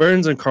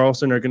 Burns and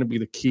Carlson are going to be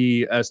the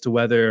key as to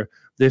whether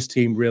this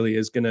team really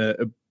is going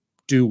to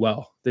do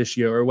well this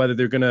year, or whether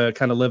they're going to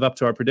kind of live up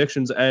to our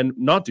predictions and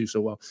not do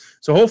so well.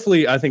 So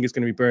hopefully I think it's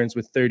going to be Burns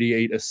with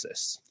 38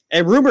 assists.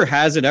 And rumor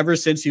has it, ever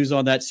since he was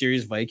on that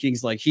series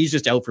Vikings, like he's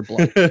just out for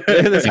blood.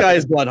 This guy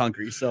is blood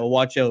hungry. So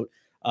watch out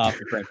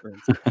for Brent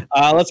Burns.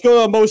 Let's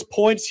go to most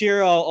points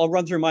here. I'll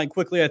run through mine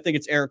quickly. I think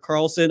it's Erik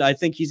Karlsson. I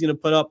think he's going to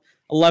put up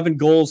 11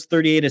 goals,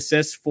 38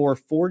 assists for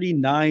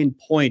 49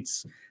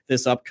 points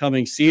this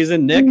upcoming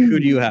season. Nick, who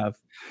do you have?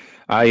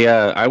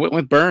 I went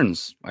with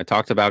Burns. I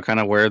talked about kind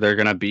of where they're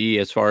going to be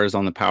as far as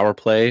on the power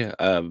play.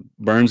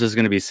 Burns is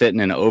going to be sitting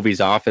in Ovi's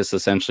office,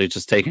 essentially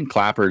just taking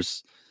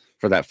clappers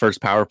for that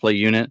first power play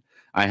unit.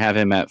 I have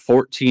him at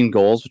 14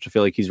 goals, which I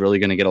feel like he's really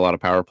going to get a lot of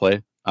power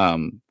play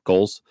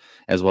goals,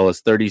 as well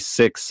as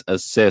 36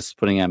 assists,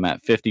 putting him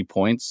at 50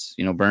 points.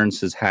 You know, Burns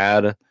has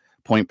had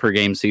point per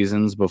game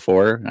seasons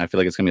before, and I feel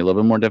like it's going to be a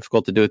little bit more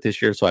difficult to do it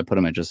this year, so I put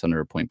him at just under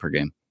a point per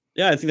game.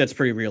 Yeah, I think that's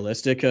pretty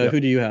realistic. Who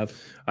do you have?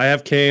 I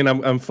have Kane.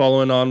 I'm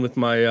following on with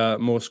my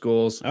most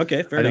goals.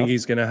 Okay, fair enough. I think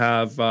he's going to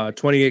have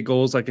 28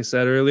 goals, like I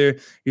said earlier.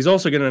 He's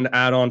also going to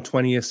add on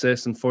 20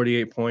 assists and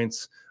 48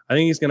 points. I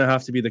think he's going to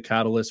have to be the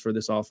catalyst for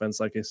this offense.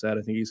 Like I said,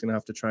 I think he's going to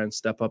have to try and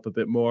step up a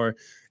bit more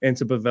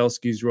into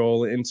Pavelski's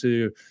role,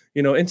 into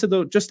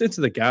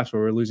the gaps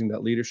where we're losing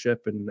that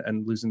leadership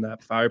and losing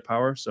that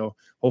firepower. So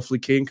hopefully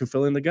Kane can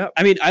fill in the gap.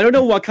 I mean, I don't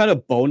know what kind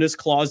of bonus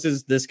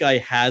clauses this guy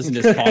has in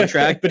his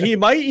contract, but he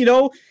might, you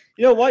know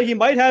what? He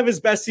might have his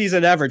best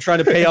season ever trying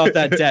to pay off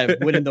that debt,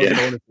 winning those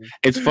bonuses.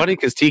 It's funny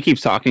because T keeps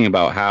talking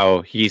about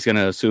how he's going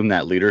to assume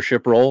that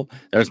leadership role.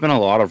 There's been a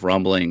lot of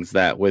rumblings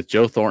that with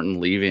Joe Thornton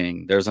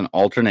leaving, there's an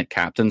alternate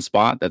captain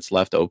spot that's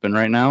left open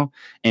right now.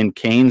 And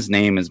Kane's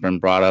name has been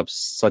brought up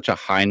such a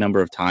high number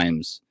of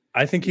times.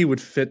 I think he would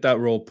fit that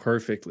role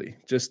perfectly.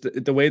 Just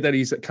the way that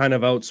he's kind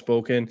of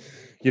outspoken,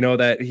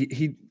 that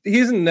he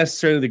isn't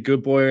necessarily the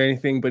good boy or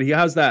anything, but he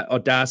has that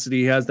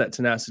audacity, he has that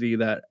tenacity,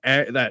 that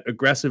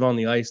aggressive on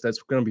the ice.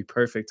 That's going to be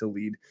perfect to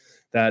lead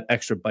that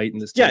extra bite in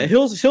this team. Yeah,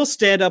 he'll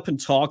stand up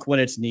and talk when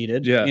it's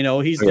needed. Yeah,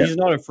 he's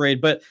not afraid.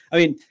 But I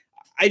mean,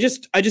 I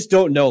just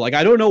don't know. Like,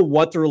 I don't know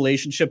what the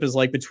relationship is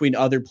like between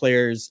other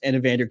players and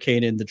Evander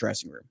Kane in the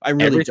dressing room. I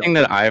really everything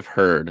that I've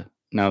heard.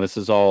 Now, this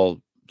is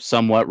all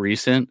somewhat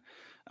recent.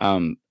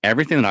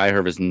 Everything that I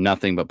heard is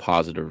nothing but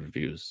positive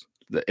reviews.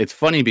 It's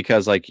funny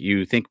because like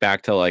you think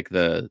back to like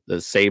the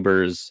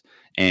Sabres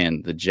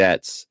and the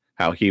Jets,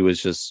 how he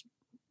was just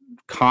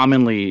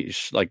commonly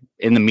like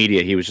in the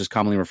media, he was just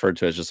commonly referred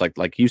to as just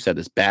like you said,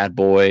 this bad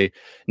boy.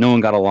 No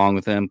one got along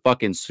with him.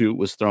 Fucking suit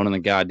was thrown in the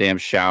goddamn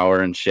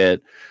shower and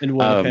shit. In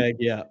Winnipeg,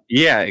 yeah.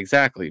 Yeah,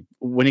 exactly.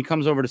 When he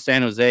comes over to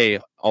San Jose,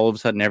 all of a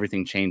sudden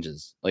everything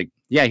changes. Like,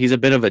 yeah, he's a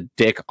bit of a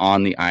dick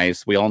on the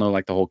ice. We all know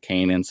like the whole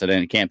Kane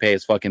incident. He can't pay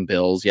his fucking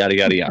bills, yada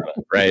yada yada,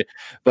 right?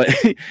 But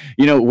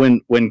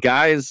when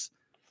guys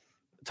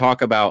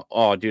talk about,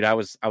 oh dude, I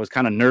was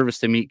kind of nervous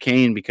to meet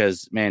Kane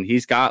because man,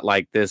 he's got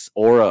like this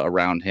aura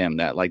around him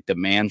that like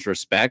demands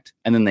respect,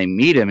 and then they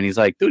meet him and he's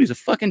like, dude, he's a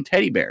fucking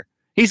teddy bear.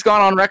 He's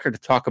gone on record to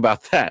talk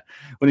about that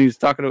when he was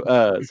talking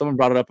to someone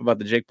brought it up about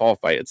the Jake Paul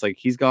fight. It's like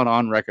he's gone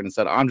on record and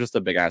said, I'm just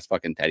a big ass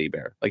fucking teddy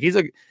bear. Like he's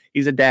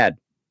a dad.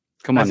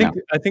 Come on,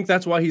 I think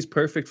that's why he's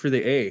perfect for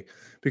the A,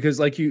 because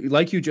like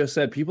you just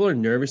said, people are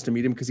nervous to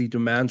meet him because he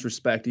demands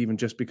respect, even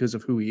just because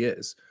of who he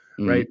is,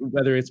 right?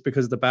 Whether it's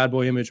because of the bad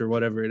boy image or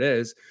whatever it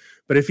is.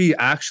 But if he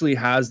actually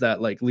has that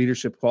like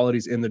leadership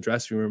qualities in the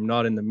dressing room,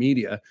 not in the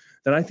media,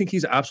 then I think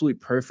he's absolutely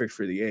perfect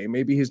for the A.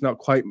 Maybe he's not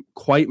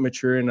quite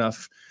mature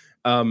enough,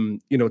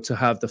 to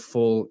have the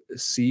full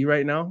C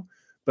right now.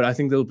 But I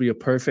think there'll be a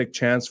perfect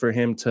chance for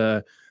him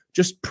to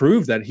just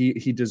prove that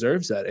he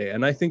deserves that A.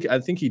 And I think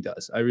he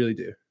does. I really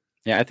do.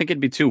 Yeah, I think it'd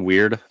be too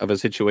weird of a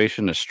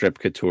situation to strip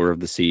Couture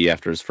of the C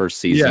after his first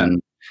season.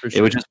 Yeah, sure.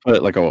 It would just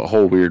put like a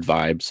whole weird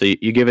vibe. So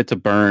you give it to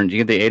Burns, you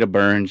give the A to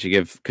Burns, you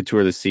give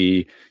Couture the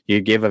C, you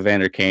give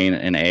Evander Kane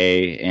an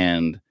A,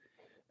 and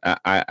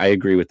I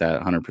agree with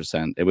that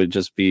 100%. It would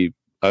just be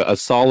a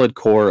solid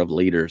core of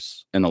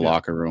leaders in the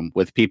locker room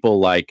with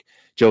people like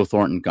Joe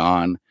Thornton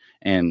gone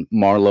and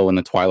Marleau in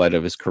the twilight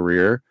of his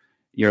career.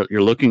 You're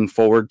looking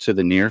forward to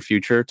the near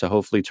future to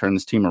hopefully turn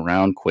this team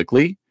around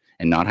quickly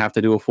and not have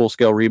to do a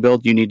full-scale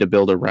rebuild. You need to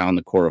build around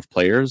the core of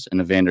players,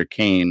 and Evander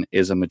Kane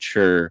is a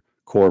mature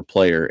core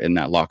player in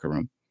that locker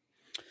room.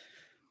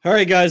 All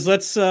right, guys,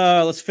 let's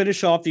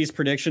finish off these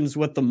predictions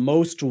with the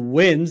most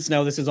wins.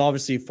 Now, this is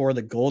obviously for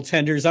the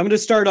goaltenders. I'm going to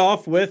start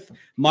off with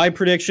my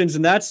predictions,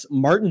 and that's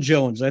Martin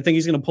Jones. I think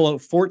he's going to pull out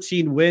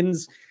 14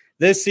 wins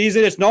this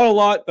season. It's not a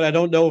lot, but I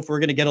don't know if we're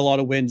going to get a lot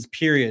of wins,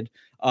 period,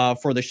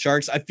 for the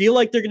Sharks. I feel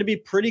like they're going to be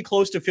pretty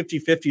close to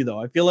 50-50, though.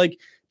 I feel like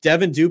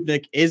Devin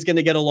Dubnyk is going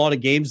to get a lot of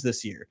games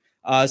this year.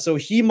 So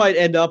he might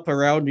end up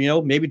around,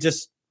 maybe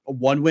just a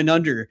one win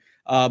under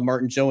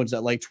Martin Jones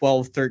at like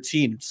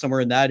 12-13, somewhere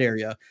in that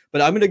area.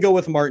 But I'm going to go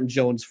with Martin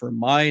Jones for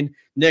mine.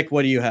 Nick,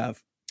 what do you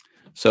have?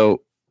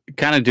 So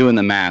kind of doing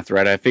the math,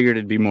 right? I figured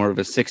it'd be more of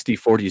a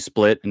 60-40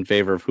 split in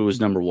favor of who was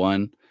number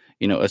one.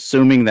 You know,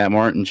 assuming that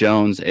Martin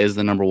Jones is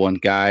the number one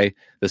guy,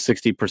 the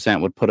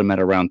 60% would put him at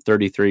around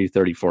 33,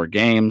 34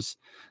 games.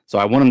 So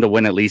I want him to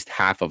win at least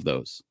half of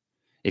those.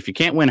 If you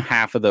can't win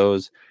half of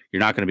those, you're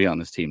not going to be on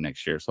this team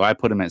next year. So I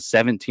put him at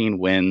 17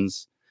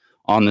 wins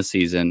on the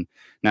season.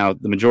 Now,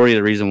 the majority of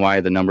the reason why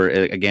the number,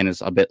 again,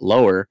 is a bit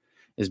lower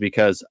is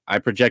because I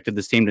projected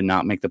this team to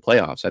not make the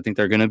playoffs. I think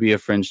they're going to be a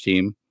fringe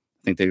team.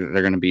 I think they're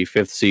going to be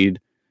 5th seed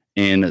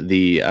in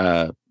the,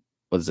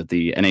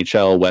 the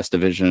NHL West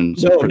Division.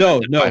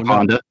 No.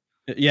 Honda.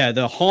 Yeah,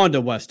 the Honda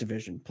West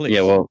Division, please.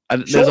 Yeah, well,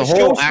 there's a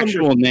whole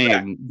actual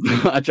name.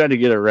 I tried to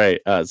get it right.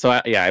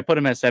 I put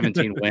him at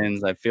 17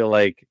 wins. I feel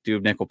like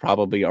Dubnyk will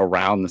probably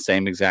around the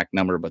same exact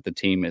number, but the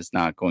team is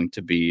not going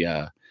to be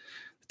in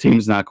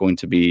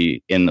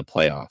the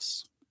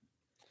playoffs.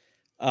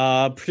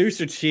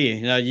 Producer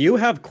T, now you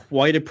have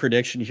quite a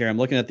prediction here. I'm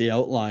looking at the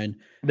outline.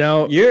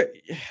 Now You're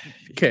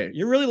okay.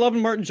 really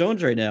loving Martin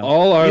Jones right now.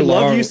 We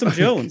love you some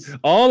Jones.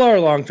 All our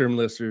long-term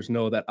listeners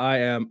know that I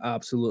am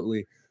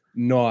absolutely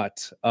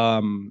not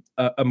a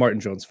Martin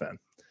Jones fan.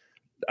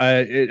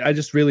 I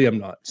just really am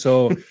not.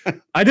 So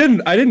I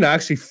didn't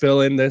actually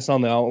fill in this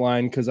on the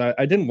outline because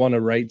I didn't want to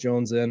write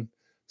Jones in.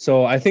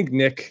 So I think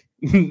Nick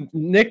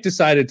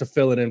decided to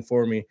fill it in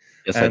for me.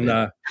 Yes,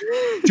 and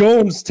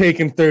Jones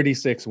taking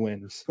 36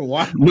 wins.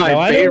 Wow.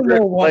 My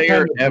favorite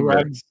player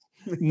ever.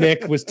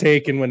 Nick was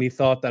taking when he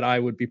thought that I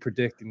would be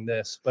predicting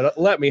this, but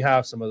let me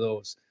have some of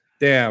those.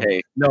 Damn.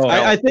 Hey, no,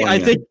 I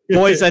think,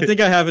 boys, I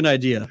think I have an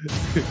idea.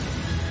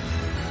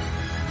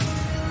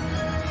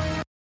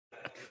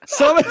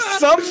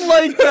 Something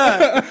like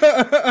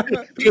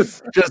that.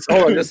 just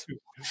hold on. Just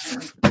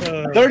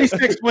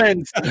 36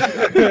 wins.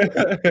 That's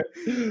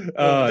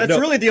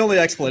really the only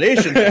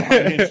explanation.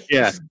 I mean,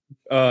 yeah.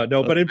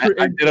 No, but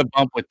I did a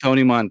bump with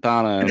Tony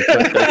Montana.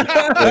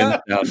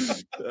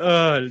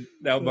 And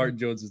now Martin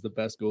Jones is the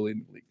best goalie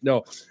in the league.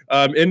 No,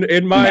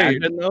 in my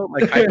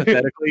like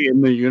hypothetically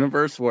in the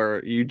universe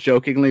where you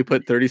jokingly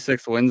put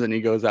 36 wins and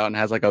he goes out and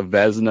has like a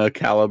Vesna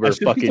caliber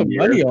fucking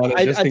year. Money on it.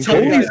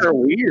 Goalies are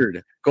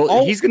weird.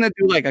 He's gonna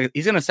do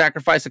he's gonna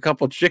sacrifice a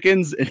couple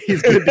chickens and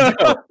he's good to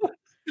go.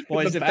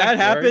 Boys, if that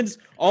happens,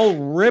 I'll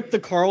rip the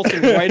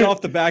Carlson right off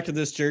the back of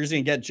this jersey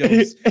and get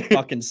Jones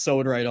fucking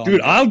sewed right on.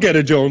 Dude, I'll get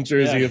a Jones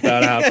jersey if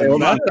that happens.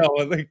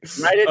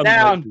 Write it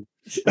down.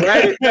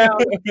 Write it down.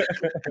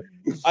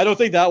 I don't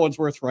think that one's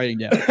worth writing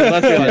down.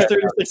 Let's be honest,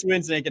 36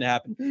 wins ain't gonna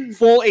happen.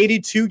 Full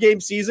 82 game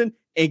season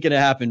ain't gonna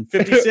happen.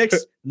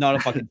 56, not a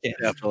fucking chance.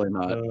 Definitely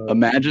not.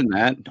 Imagine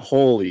that.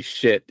 Holy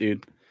shit,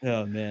 dude.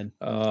 Oh man.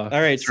 All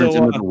right, turns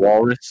into the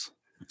walrus.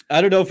 I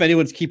don't know if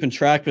anyone's keeping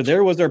track, but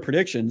there was our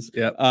predictions.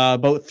 Yeah.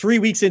 About 3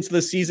 weeks into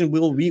the season,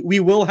 we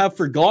will have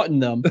forgotten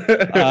them. So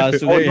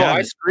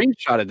I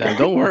screenshotted them.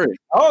 Don't worry.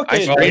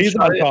 Okay. He's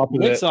on top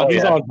of it. He's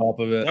on top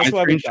of it. I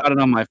screenshotted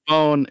on my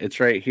phone. It's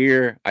right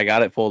here. I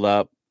got it pulled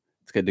up.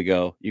 It's good to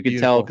go. You can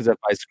tell because if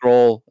I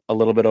scroll a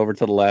little bit over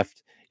to the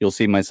left, you'll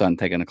see my son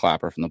taking a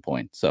clapper from the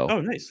point. So,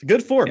 nice.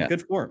 Good form. Yeah.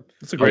 Good form.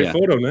 That's a great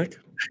photo, Nick.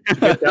 You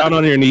get down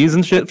on your knees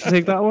and shit to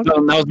take that one.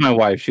 No, that was my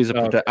wife. She's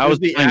a. I was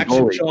the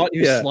action shot.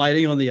 You're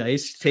sliding on the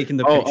ice, taking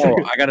the picture.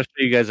 I got to show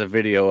you guys a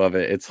video of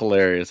it. It's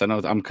hilarious. I know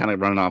I'm kind of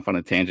running off on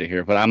a tangent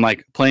here, but I'm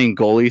like playing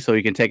goalie so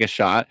he can take a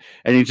shot,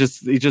 and he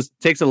just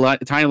takes a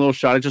tiny little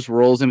shot. It just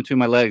rolls in between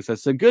my legs. I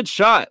said, "Good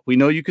shot. We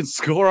know you can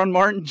score on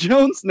Martin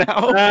Jones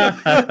now."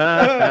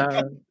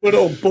 Good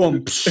old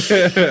bump.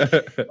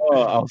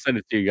 I'll send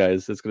it to you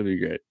guys. It's gonna be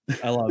great.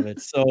 I love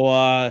it.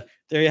 So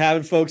there you have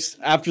it, folks.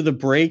 After the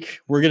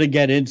break, we're gonna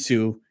get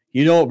into.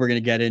 You know what we're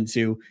going to get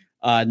into.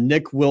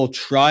 Nick will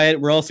try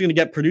it. We're also going to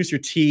get producer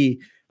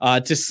T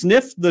to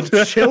sniff the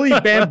chili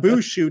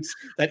bamboo shoots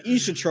that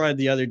Isha tried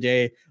the other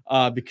day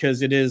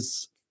because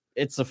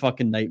it's a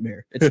fucking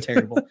nightmare. It's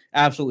terrible.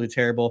 Absolutely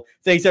terrible.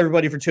 Thanks,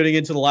 everybody, for tuning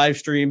into the live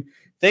stream.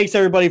 Thanks,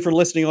 everybody, for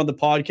listening on the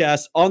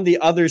podcast. On the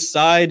other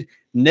side,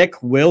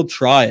 Nick will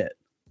try it.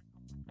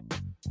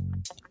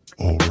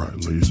 All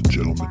right, ladies and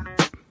gentlemen,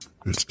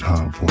 it's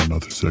time for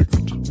another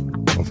segment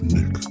of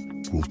Nick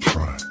Will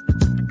Try.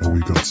 And we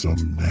got some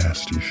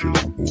nasty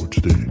shit on board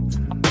today.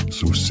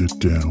 So sit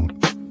down,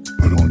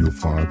 put on your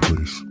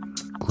fireplace,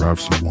 grab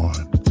some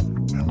wine,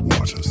 and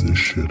watch as this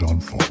shit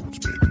unfolds,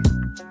 baby.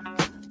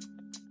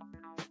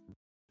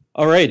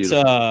 All right. Big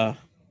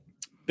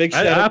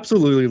shout I out.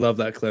 absolutely love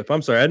that clip.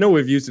 I'm sorry. I know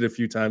we've used it a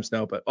few times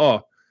now, but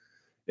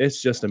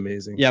it's just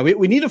amazing. Yeah,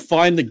 we need to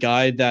find the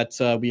guy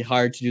that we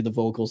hired to do the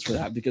vocals for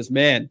that because,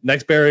 man.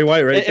 Next Barry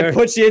White right there. It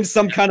puts you in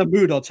some kind of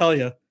mood, I'll tell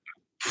you.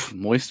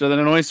 Moister than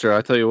an oyster,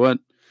 I tell you what.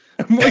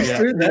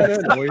 Moister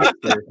than an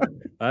oyster.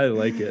 I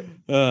like it.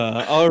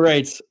 All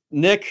right,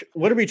 Nick,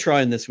 what are we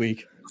trying this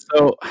week?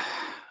 So,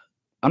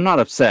 I'm not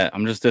upset.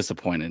 I'm just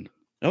disappointed.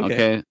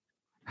 Okay.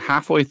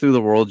 Halfway through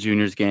the World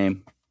Juniors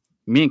game,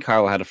 me and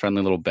Kyle had a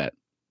friendly little bet.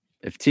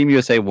 If Team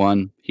USA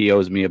won, he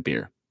owes me a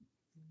beer.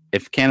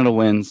 If Canada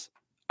wins,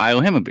 I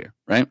owe him a beer,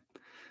 right?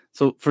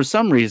 So, for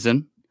some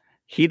reason,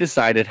 he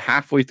decided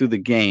halfway through the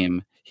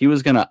game he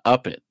was gonna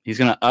up it. He's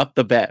gonna up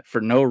the bet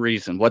for no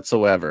reason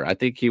whatsoever. I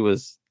think he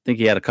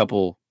had a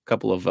couple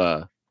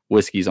of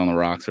whiskeys on the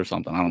rocks or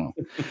something. I don't know.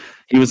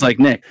 He was like,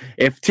 Nick,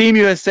 if Team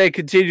USA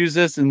continues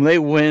this and they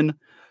win,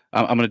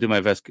 I'm gonna do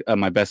my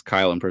best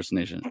Kyle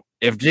impersonation.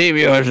 If Team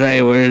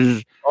USA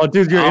wins, oh,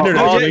 dude, your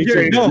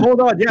internet. No, hold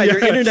on. Yeah, your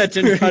internet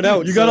didn't cut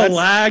out. You got a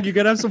lag. You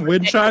got to have some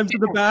wind chimes in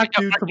the back,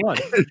 dude. Come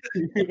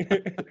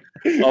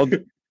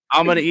on.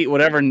 I'm gonna eat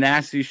whatever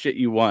nasty shit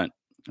you want,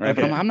 right?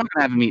 Okay. But I'm not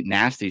gonna have him eat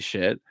nasty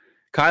shit.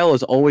 Kyle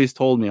has always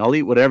told me I'll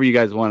eat whatever you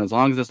guys want as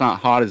long as it's not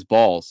hot as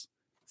balls.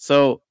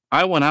 So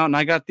I went out and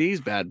I got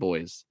these bad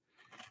boys,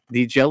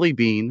 the Jelly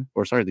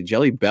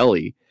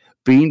Belly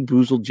Bean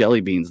Boozled Jelly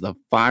Beans, the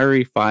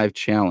Fiery 5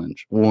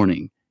 Challenge.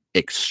 Warning,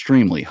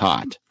 extremely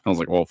hot. I was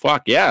like, well,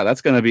 fuck yeah, that's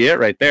going to be it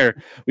right there.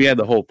 We had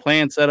the whole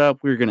plan set up.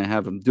 We were going to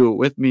have him do it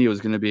with me. It was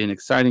going to be an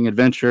exciting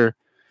adventure.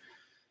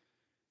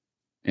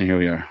 And here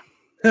we are.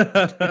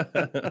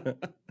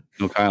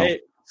 No Kyle.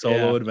 Hey,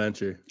 Solo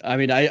adventure. I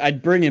mean,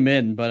 I'd bring him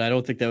in, but I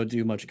don't think that would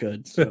do much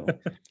good. So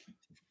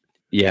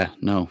Yeah,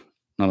 no,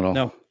 not at all.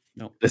 No.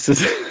 This is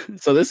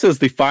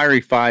the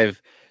Fiery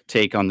 5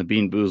 take on the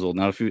Bean Boozled.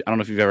 Now, I don't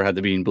know if you've ever had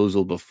the Bean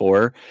Boozled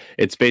before.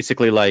 It's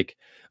basically like,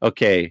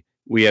 okay,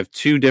 we have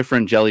two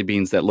different jelly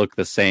beans that look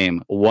the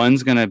same.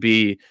 One's going to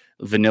be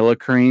vanilla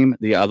cream.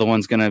 The other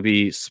one's going to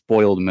be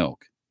spoiled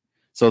milk.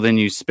 So then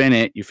you spin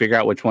it, you figure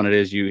out which one it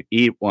is. You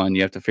eat one,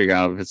 you have to figure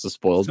out if it's the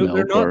spoiled milk.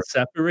 They're not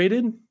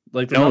separated?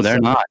 They're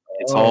not.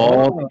 It's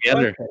all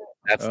together. Okay.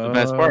 That's the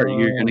best part.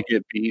 You're going to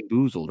get Bean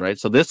Boozled, right?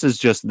 So this is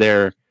just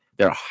their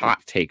hot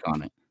take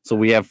on it. So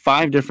we have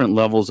 5 different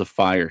levels of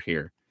fire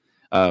here.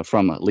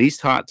 From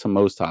least hot to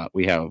most hot,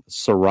 we have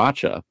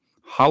sriracha,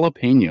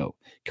 jalapeno,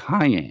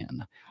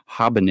 cayenne,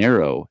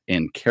 habanero,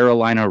 and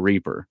Carolina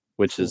Reaper,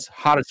 which is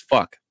hot as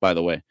fuck, by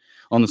the way.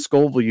 On the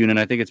Scoville unit,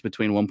 I think it's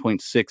between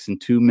 1.6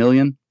 and 2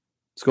 million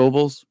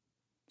Scovilles,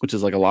 which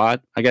is like a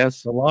lot, I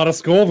guess. A lot of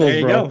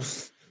Scovilles, bro. Go.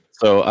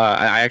 So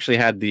I actually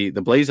had the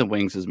Blazing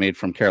Wings is made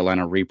from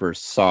Carolina Reaper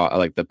sauce,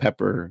 like the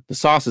pepper. The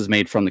sauce is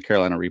made from the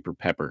Carolina Reaper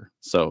pepper.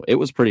 So it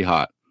was pretty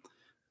hot.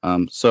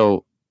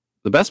 So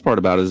the best part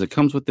about it is it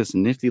comes with this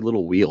nifty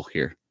little wheel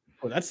here.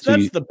 Oh, that's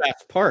the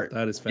best part.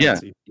 That is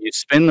fancy. Yeah, you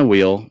spin the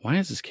wheel. Why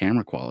is this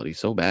camera quality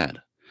so bad?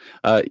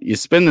 You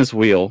spin this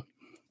wheel,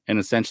 and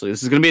essentially,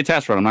 this is going to be a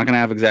test run. I'm not going to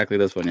have exactly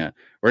this one yet.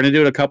 We're going to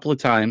do it a couple of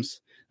times.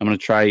 I'm going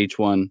to try each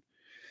one, and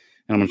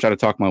I'm going to try to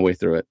talk my way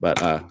through it. But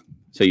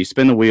so you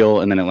spin the wheel,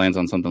 and then it lands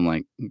on something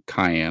like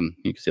cayenne.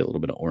 You can see a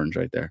little bit of orange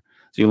right there.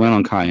 So you land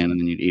on cayenne, and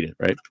then you'd eat it,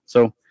 right?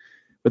 So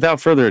without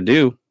further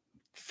ado,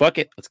 fuck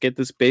it. Let's get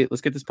this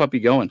puppy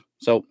going.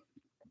 So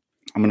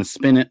I'm going to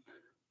spin it.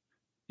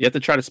 You have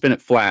to try to spin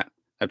it flat.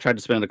 I've tried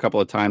to spin it a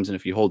couple of times, and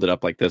if you hold it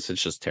up like this,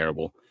 it's just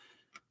terrible.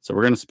 So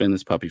we're going to spin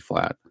this puppy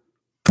flat.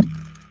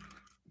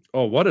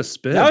 Oh, what a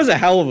spin. That was a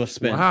hell of a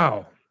spin.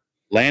 Wow.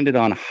 Landed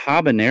on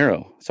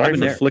habanero. Sorry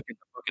Habanero. for flicking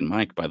the fucking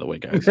mic, by the way,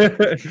 guys.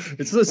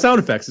 It's the sound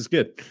effects. It's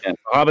good. Yeah,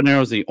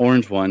 habanero is the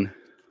orange one.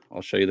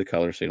 I'll show you the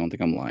color so you don't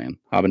think I'm lying.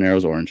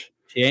 Habanero's orange.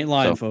 She ain't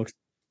lying, So- folks.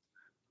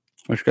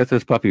 Let's get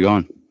this puppy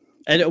going.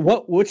 And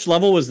which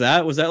level was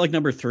that? Was that like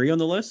number 3 on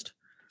the list?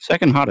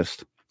 Second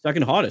hottest.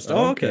 Second hottest. Oh,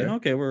 Oh, okay. okay.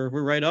 Okay, we're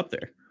right up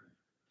there.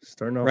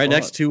 Starting off Right hot.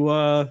 next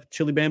to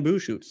chili bamboo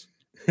shoots.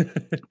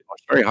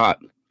 It's very hot.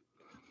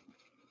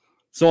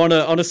 So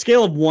on a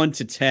scale of 1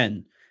 to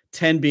 10,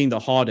 10 being the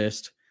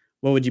hottest,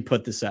 what would you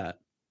put this at?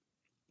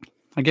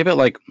 I give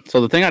it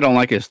so the thing I don't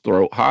like is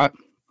throat hot,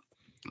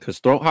 because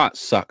throat hot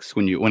sucks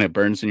when it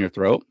burns in your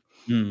throat.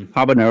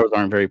 Habaneros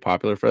aren't very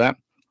popular for that.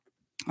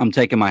 I'm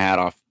taking my hat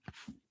off.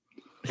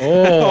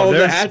 Oh, the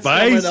they're hat's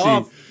coming spicy.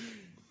 off.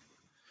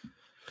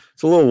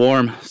 It's a little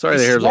warm. Sorry,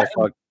 the hair's all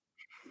fucked.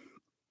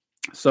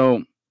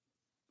 So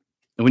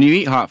when you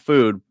eat hot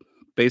food,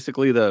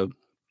 basically the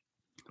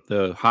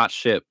hot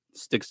shit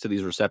sticks to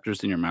these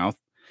receptors in your mouth,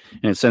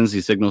 and it sends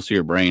these signals to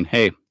your brain.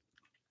 Hey,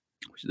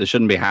 this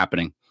shouldn't be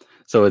happening.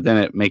 So then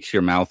it makes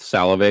your mouth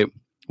salivate,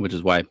 which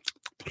is why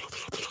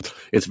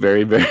it's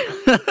very, very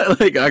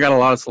like I got a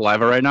lot of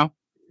saliva right now,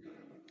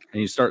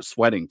 and you start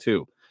sweating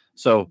too.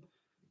 So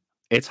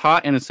it's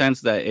hot in a sense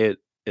that it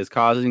is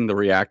causing the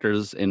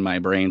reactors in my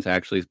brain to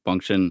actually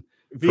function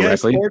VI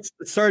correctly. Sports,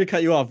 sorry to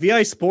cut you off.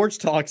 VI Sports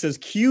Talk says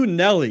Q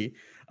Nelly.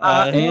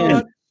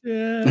 And-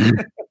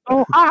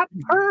 Oh, hot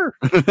her.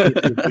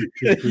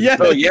 Yeah.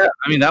 So yeah,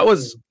 I mean that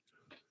was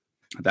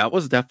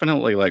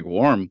definitely like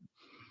warm.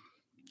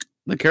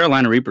 The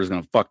Carolina Reaper is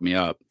gonna fuck me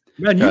up.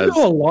 Man, you Because-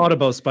 know a lot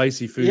about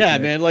spicy food. Yeah,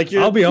 man. man. Like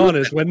you're, I'll be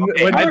honest. When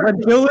Okay,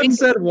 when Dylan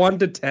said 1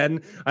 to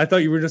 10, I thought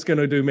you were just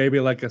gonna do maybe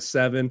like a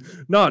 7.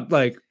 Not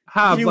like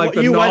have you, like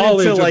the you went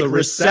knowledge into of like the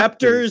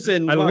receptors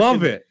and I love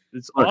fucking it.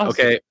 It's Look, awesome.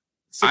 okay,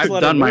 I've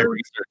 6-letter done my words.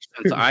 research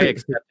since I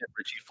accepted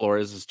Richie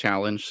Flores'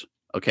 challenge.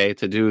 Okay,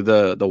 to do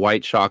the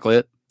white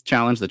chocolate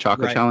challenge, the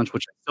chocolate Right. challenge,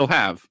 which I still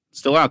have,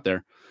 still out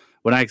there.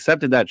 When I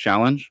accepted that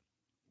challenge,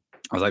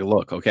 I was like,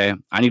 look, okay,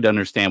 I need to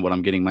understand what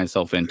I'm getting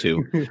myself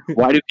into.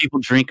 Why do people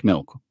drink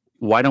milk?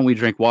 Why don't we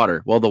drink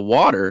water? Well, the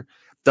water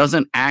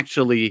doesn't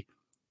actually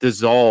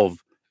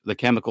dissolve the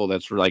chemical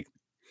that's like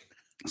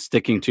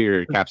sticking to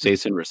your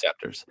capsaicin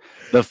receptors.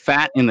 The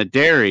fat in the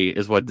dairy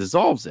is what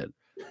dissolves it.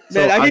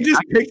 Man, I can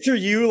just picture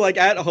you like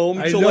at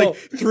home till like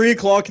 3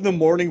 o'clock in the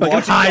morning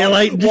watching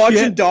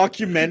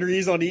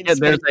documentaries on eating. Yeah,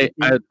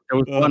 there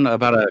was one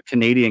about a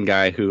Canadian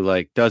guy who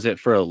like does it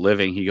for a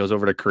living. He goes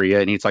over to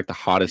Korea and eats like the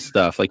hottest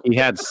stuff. Like he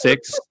had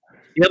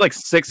like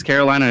 6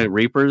 Carolina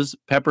Reapers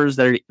peppers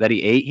that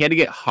he ate. He had to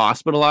get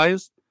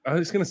hospitalized. I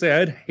was gonna say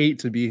I'd hate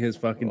to be his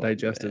fucking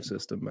digestive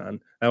system,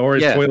 man, or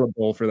his toilet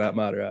bowl for that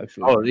matter.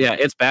 Actually, oh yeah,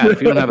 it's bad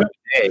if you don't have a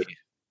bidet.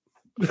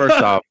 First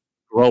off,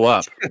 grow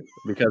up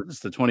because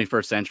it's the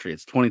 21st century.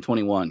 It's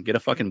 2021. Get a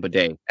fucking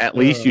bidet. At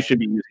least you should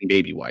be using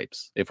baby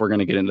wipes if we're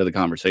gonna get into the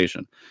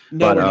conversation.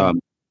 No, but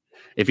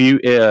if you,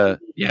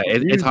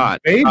 it's hot.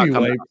 Baby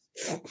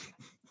wipes.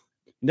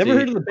 Never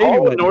heard of the baby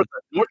wipes.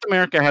 North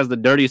America has the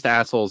dirtiest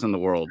assholes in the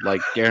world, like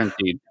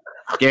guaranteed.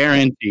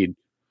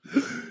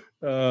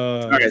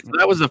 Okay, so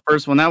that was the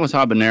first one. That was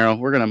habanero.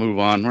 We're gonna move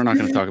on. We're not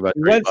gonna talk about.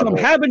 Went from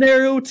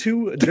habanero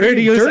to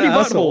dirty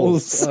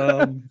buttholes.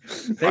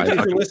 Thank you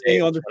for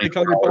listening on the Stick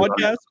Hungry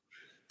podcast.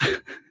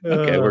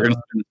 Okay, we're gonna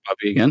spin this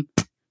puppy again.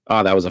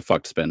 Oh, that was a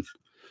fucked spin.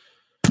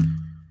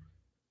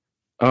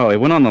 Oh, it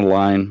went on the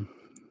line.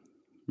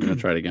 I'm gonna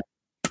try it again.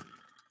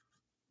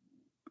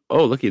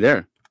 Oh, looky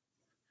there.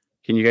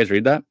 Can you guys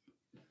read that?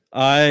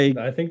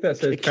 I think that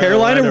says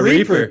Carolina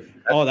Reaper.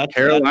 Oh, that's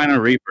Carolina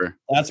Reaper.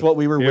 That's what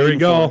we were waiting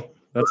for. For.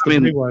 That's the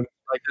big one.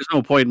 Like, there's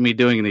no point in me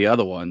doing the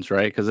other ones,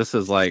 right? Because this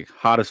is like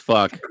hot as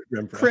fuck.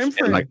 Creme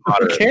frame. Like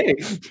hotter. Okay.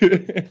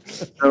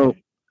 So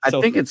I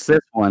think it's this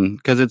one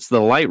because it's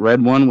the light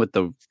red one with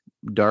the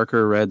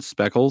darker red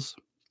speckles.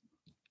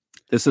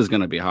 This is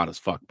gonna be hot as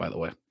fuck, by the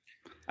way.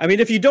 I mean,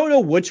 if you don't know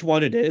which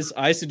one it is,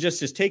 I suggest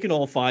just taking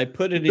all 5,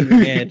 put it in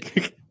your hand,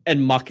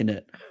 and mucking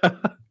it.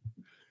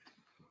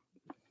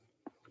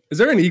 Is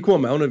there an equal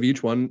amount of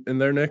each one in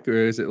there, Nick, or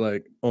is it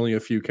like only a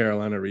few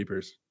Carolina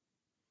Reapers?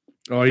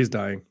 Oh, he's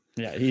dying.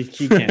 Yeah, he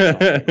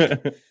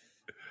can't.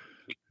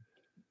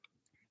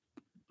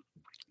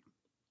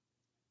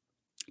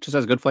 Just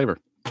has good flavor.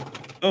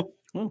 Oh,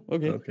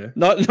 okay.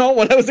 Not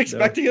what I was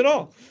expecting at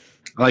all.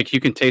 Like you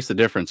can taste the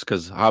difference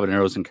because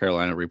habaneros and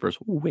Carolina Reapers.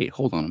 Ooh, wait,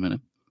 hold on a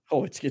minute.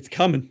 Oh, it's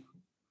coming.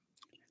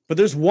 But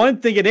there's one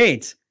thing it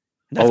ain't.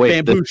 And that's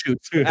bamboo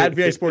shoots at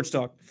VA Sports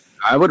Talk.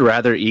 I would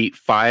rather eat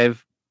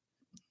 5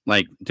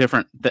 like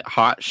different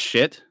hot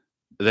shit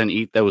than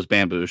eat those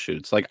bamboo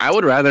shoots. Like I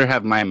would rather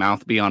have my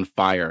mouth be on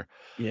fire,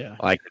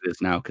 like it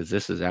is now, because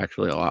this is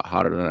actually a lot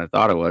hotter than I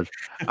thought it was.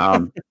 I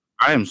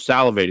am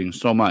salivating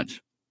so much.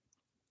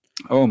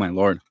 Oh my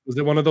lord! Was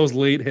it one of those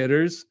late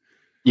hitters?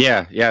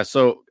 Yeah.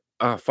 So,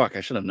 fuck,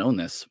 I should have known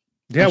this.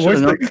 Yeah,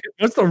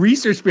 what's the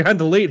research behind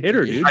the late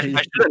hitter, dude? I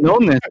should have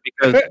known this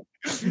because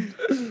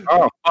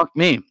oh fuck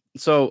me.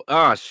 So,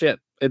 shit.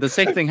 The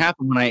same thing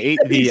happened when I ate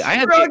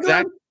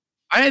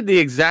I had the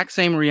exact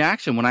same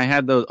reaction when I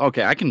had those.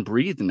 Okay, I can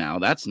breathe now.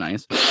 That's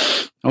nice.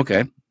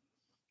 Okay.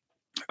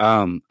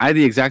 I had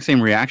the exact same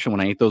reaction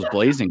when I ate those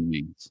blazing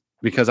wings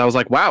because I was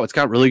like, wow, it's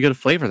got really good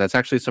flavor. That's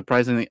actually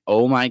surprisingly.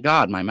 Oh my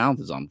God, my mouth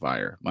is on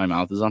fire. My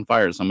mouth is on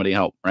fire. Somebody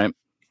help, right?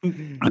 I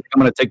think I'm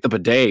going to take the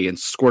bidet and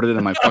squirt it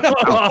in my fucking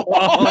mouth.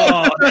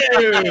 Oh,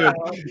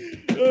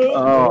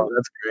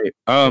 that's great.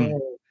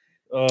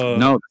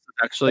 No, this is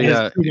actually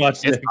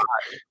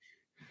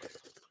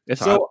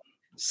it's hot.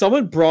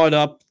 Someone brought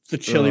up the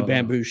chili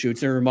bamboo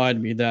shoots and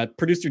reminded me that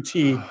producer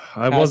T.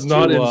 I was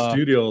not in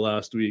studio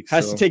last week.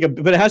 Has to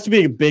but it has to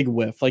be a big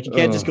whiff. Like you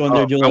can't just go in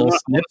there and do a little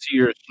snip. See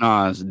your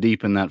schnoz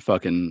deep in that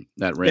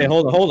ring. Okay,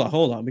 hold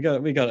on. We got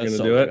a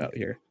do it out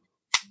here.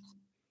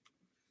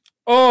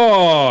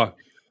 Oh,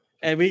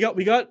 and we got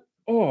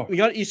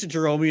Isha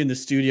Jerome in the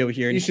studio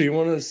here. Isha, you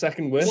wanted a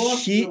second whiff?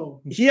 He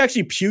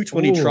actually puked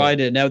when he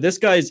tried it. Now this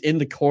guy's in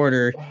the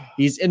corner.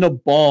 He's in a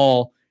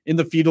ball in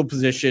the fetal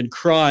position,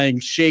 crying,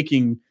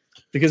 shaking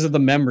because of the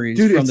memories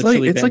from the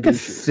chili. It's like a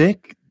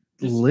thick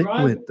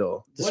liquid,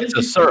 though. It's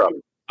a syrup.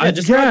 I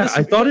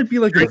thought it'd be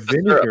like a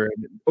vinegar.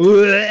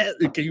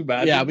 Can you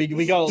imagine? Yeah, we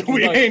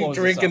ain't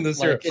drinking the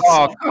syrup.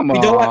 Oh, come on.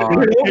 We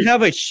don't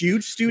have a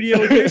huge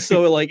studio here,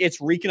 so like it's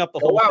reeking up the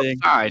whole thing.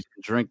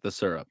 Drink the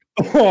syrup.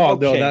 Oh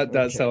no,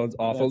 that sounds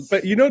awful.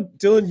 But you know,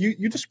 Dylan,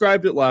 you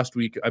described it last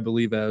week, I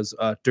believe, as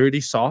dirty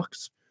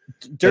socks.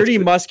 Dirty,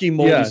 musky,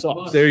 moldy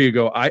sauce. There you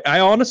go. I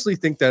honestly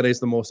think that is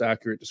the most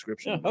accurate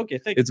description. Yeah, okay,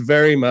 thank you. It's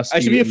very musky. I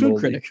should be a food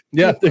critic.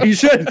 Yeah, you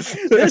should.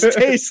 This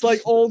tastes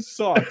like old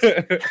socks.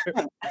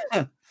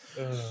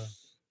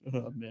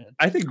 Oh man,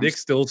 I think Nick's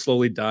still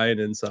slowly dying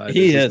inside.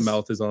 His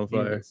mouth is on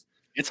fire.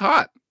 It's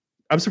hot.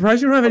 I'm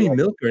surprised you don't have any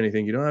milk or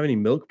anything. You don't have any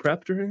milk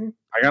prepped or anything?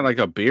 I got like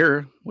a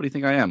beer. What do you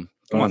think I am?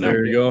 Come on,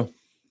 there you go.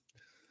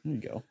 There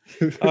you go.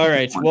 All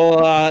right.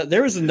 Well,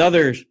 there was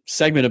another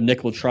segment of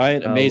Nick Will Try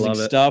It. Amazing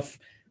stuff.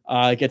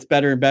 It gets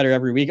better and better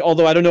every week.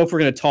 Although I don't know if we're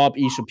going to top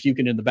Isha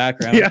puking in the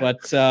background, but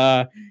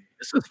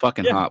this is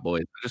fucking hot,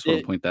 boys. I just want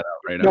to point that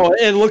out right now. No,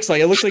 it looks like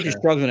you're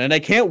struggling, and I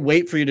can't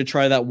wait for you to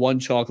try that one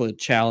chocolate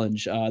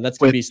challenge. That's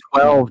going to be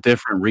 12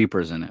 different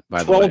Reapers in it.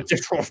 By the way, 12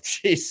 different.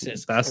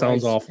 Jesus, that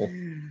sounds awful.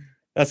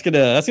 That's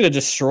gonna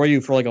destroy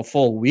you for like a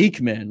full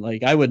week, man.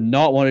 Like I would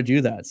not want to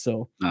do that.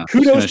 So No, it's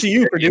kudos gonna to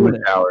you for shake doing the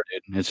it. shower,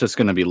 dude. It's just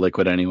gonna be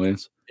liquid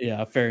anyways.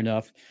 Yeah, fair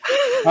enough.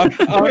 Wait,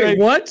 right.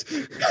 what?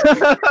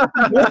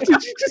 What did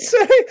you just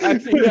say?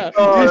 Actually, yeah.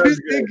 Did you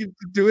think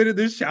do it in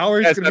the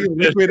shower is gonna be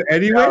liquid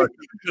anyway?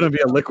 It's gonna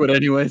be a liquid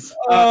anyways.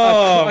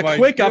 A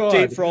quick God.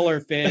 update for all our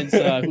fans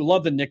who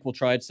love the Nick Will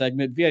Try It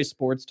segment. VI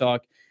Sports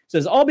Talk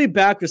says, I'll be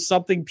back with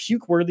something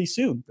puke-worthy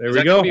soon. There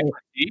we go.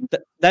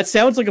 That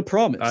sounds like a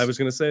promise. I was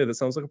gonna say that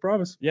sounds like a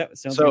promise. Yeah, it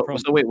sounds like a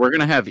promise. So wait, we're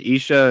gonna have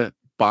Isha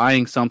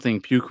buying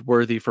something puke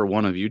worthy for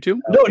one of you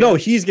two? No,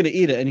 he's going to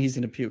eat it and he's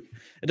going to puke.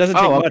 It doesn't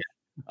take much.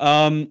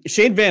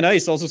 Shane Van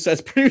Ice also says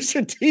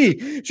producer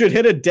T should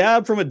hit a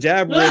dab from a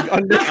dab rig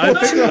on Nick Will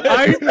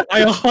Try It.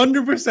 I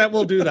 100%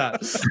 will do that.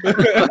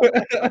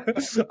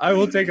 I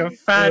will take a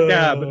fat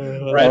dab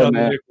right on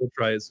the Nick Will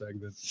Try It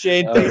segment.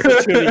 Shane, thanks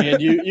for tuning in.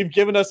 You've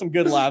given us some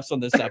good laughs on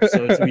this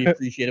episode, so we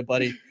appreciate it,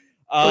 buddy.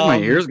 Look, my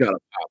ears got a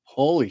pop.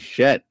 Holy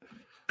shit.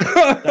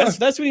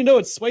 That's when you know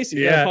it's spicy.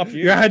 You Yeah, gotta pop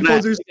your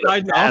headphones are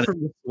sliding off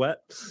from the sweat.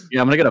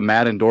 Yeah, I'm gonna get a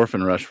mad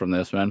endorphin rush from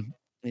this, man.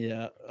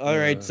 Yeah. All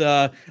right.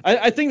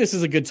 I think this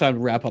is a good time to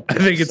wrap up. I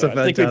think it's a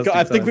fantastic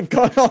I think we've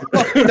got all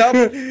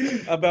up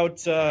about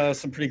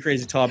some pretty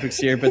crazy topics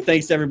here. But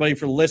thanks to everybody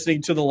for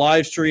listening to the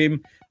live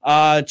stream,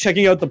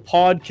 checking out the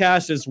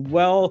podcast as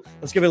well.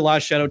 Let's give it a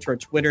last shout out to our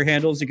Twitter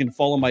handles. You can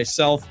follow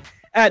myself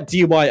at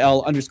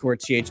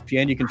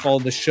DYL_THPN. You can follow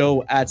the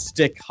show at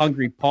Stick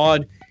Hungry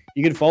Pod.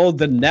 You can follow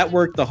the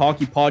network, the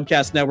Hockey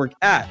Podcast Network,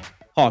 at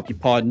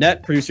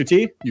HockeyPodNet. Producer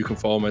T. You can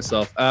follow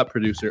myself at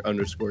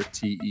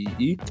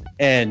producer_TEE.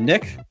 And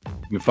Nick.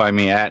 You can find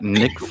me at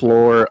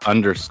NickFloor_.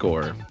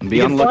 And be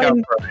on the lookout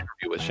for an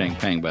interview with Shang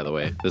Peng, by the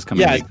way. This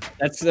coming week.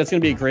 That's going to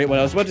be a great one.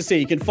 I was about to say,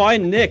 you can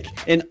find Nick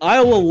in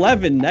aisle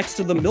 11 next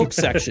to the milk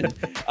section.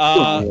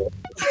 All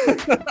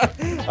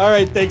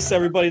right, thanks,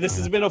 everybody. This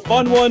has been a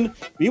fun one.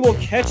 We will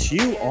catch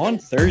you on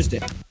Thursday.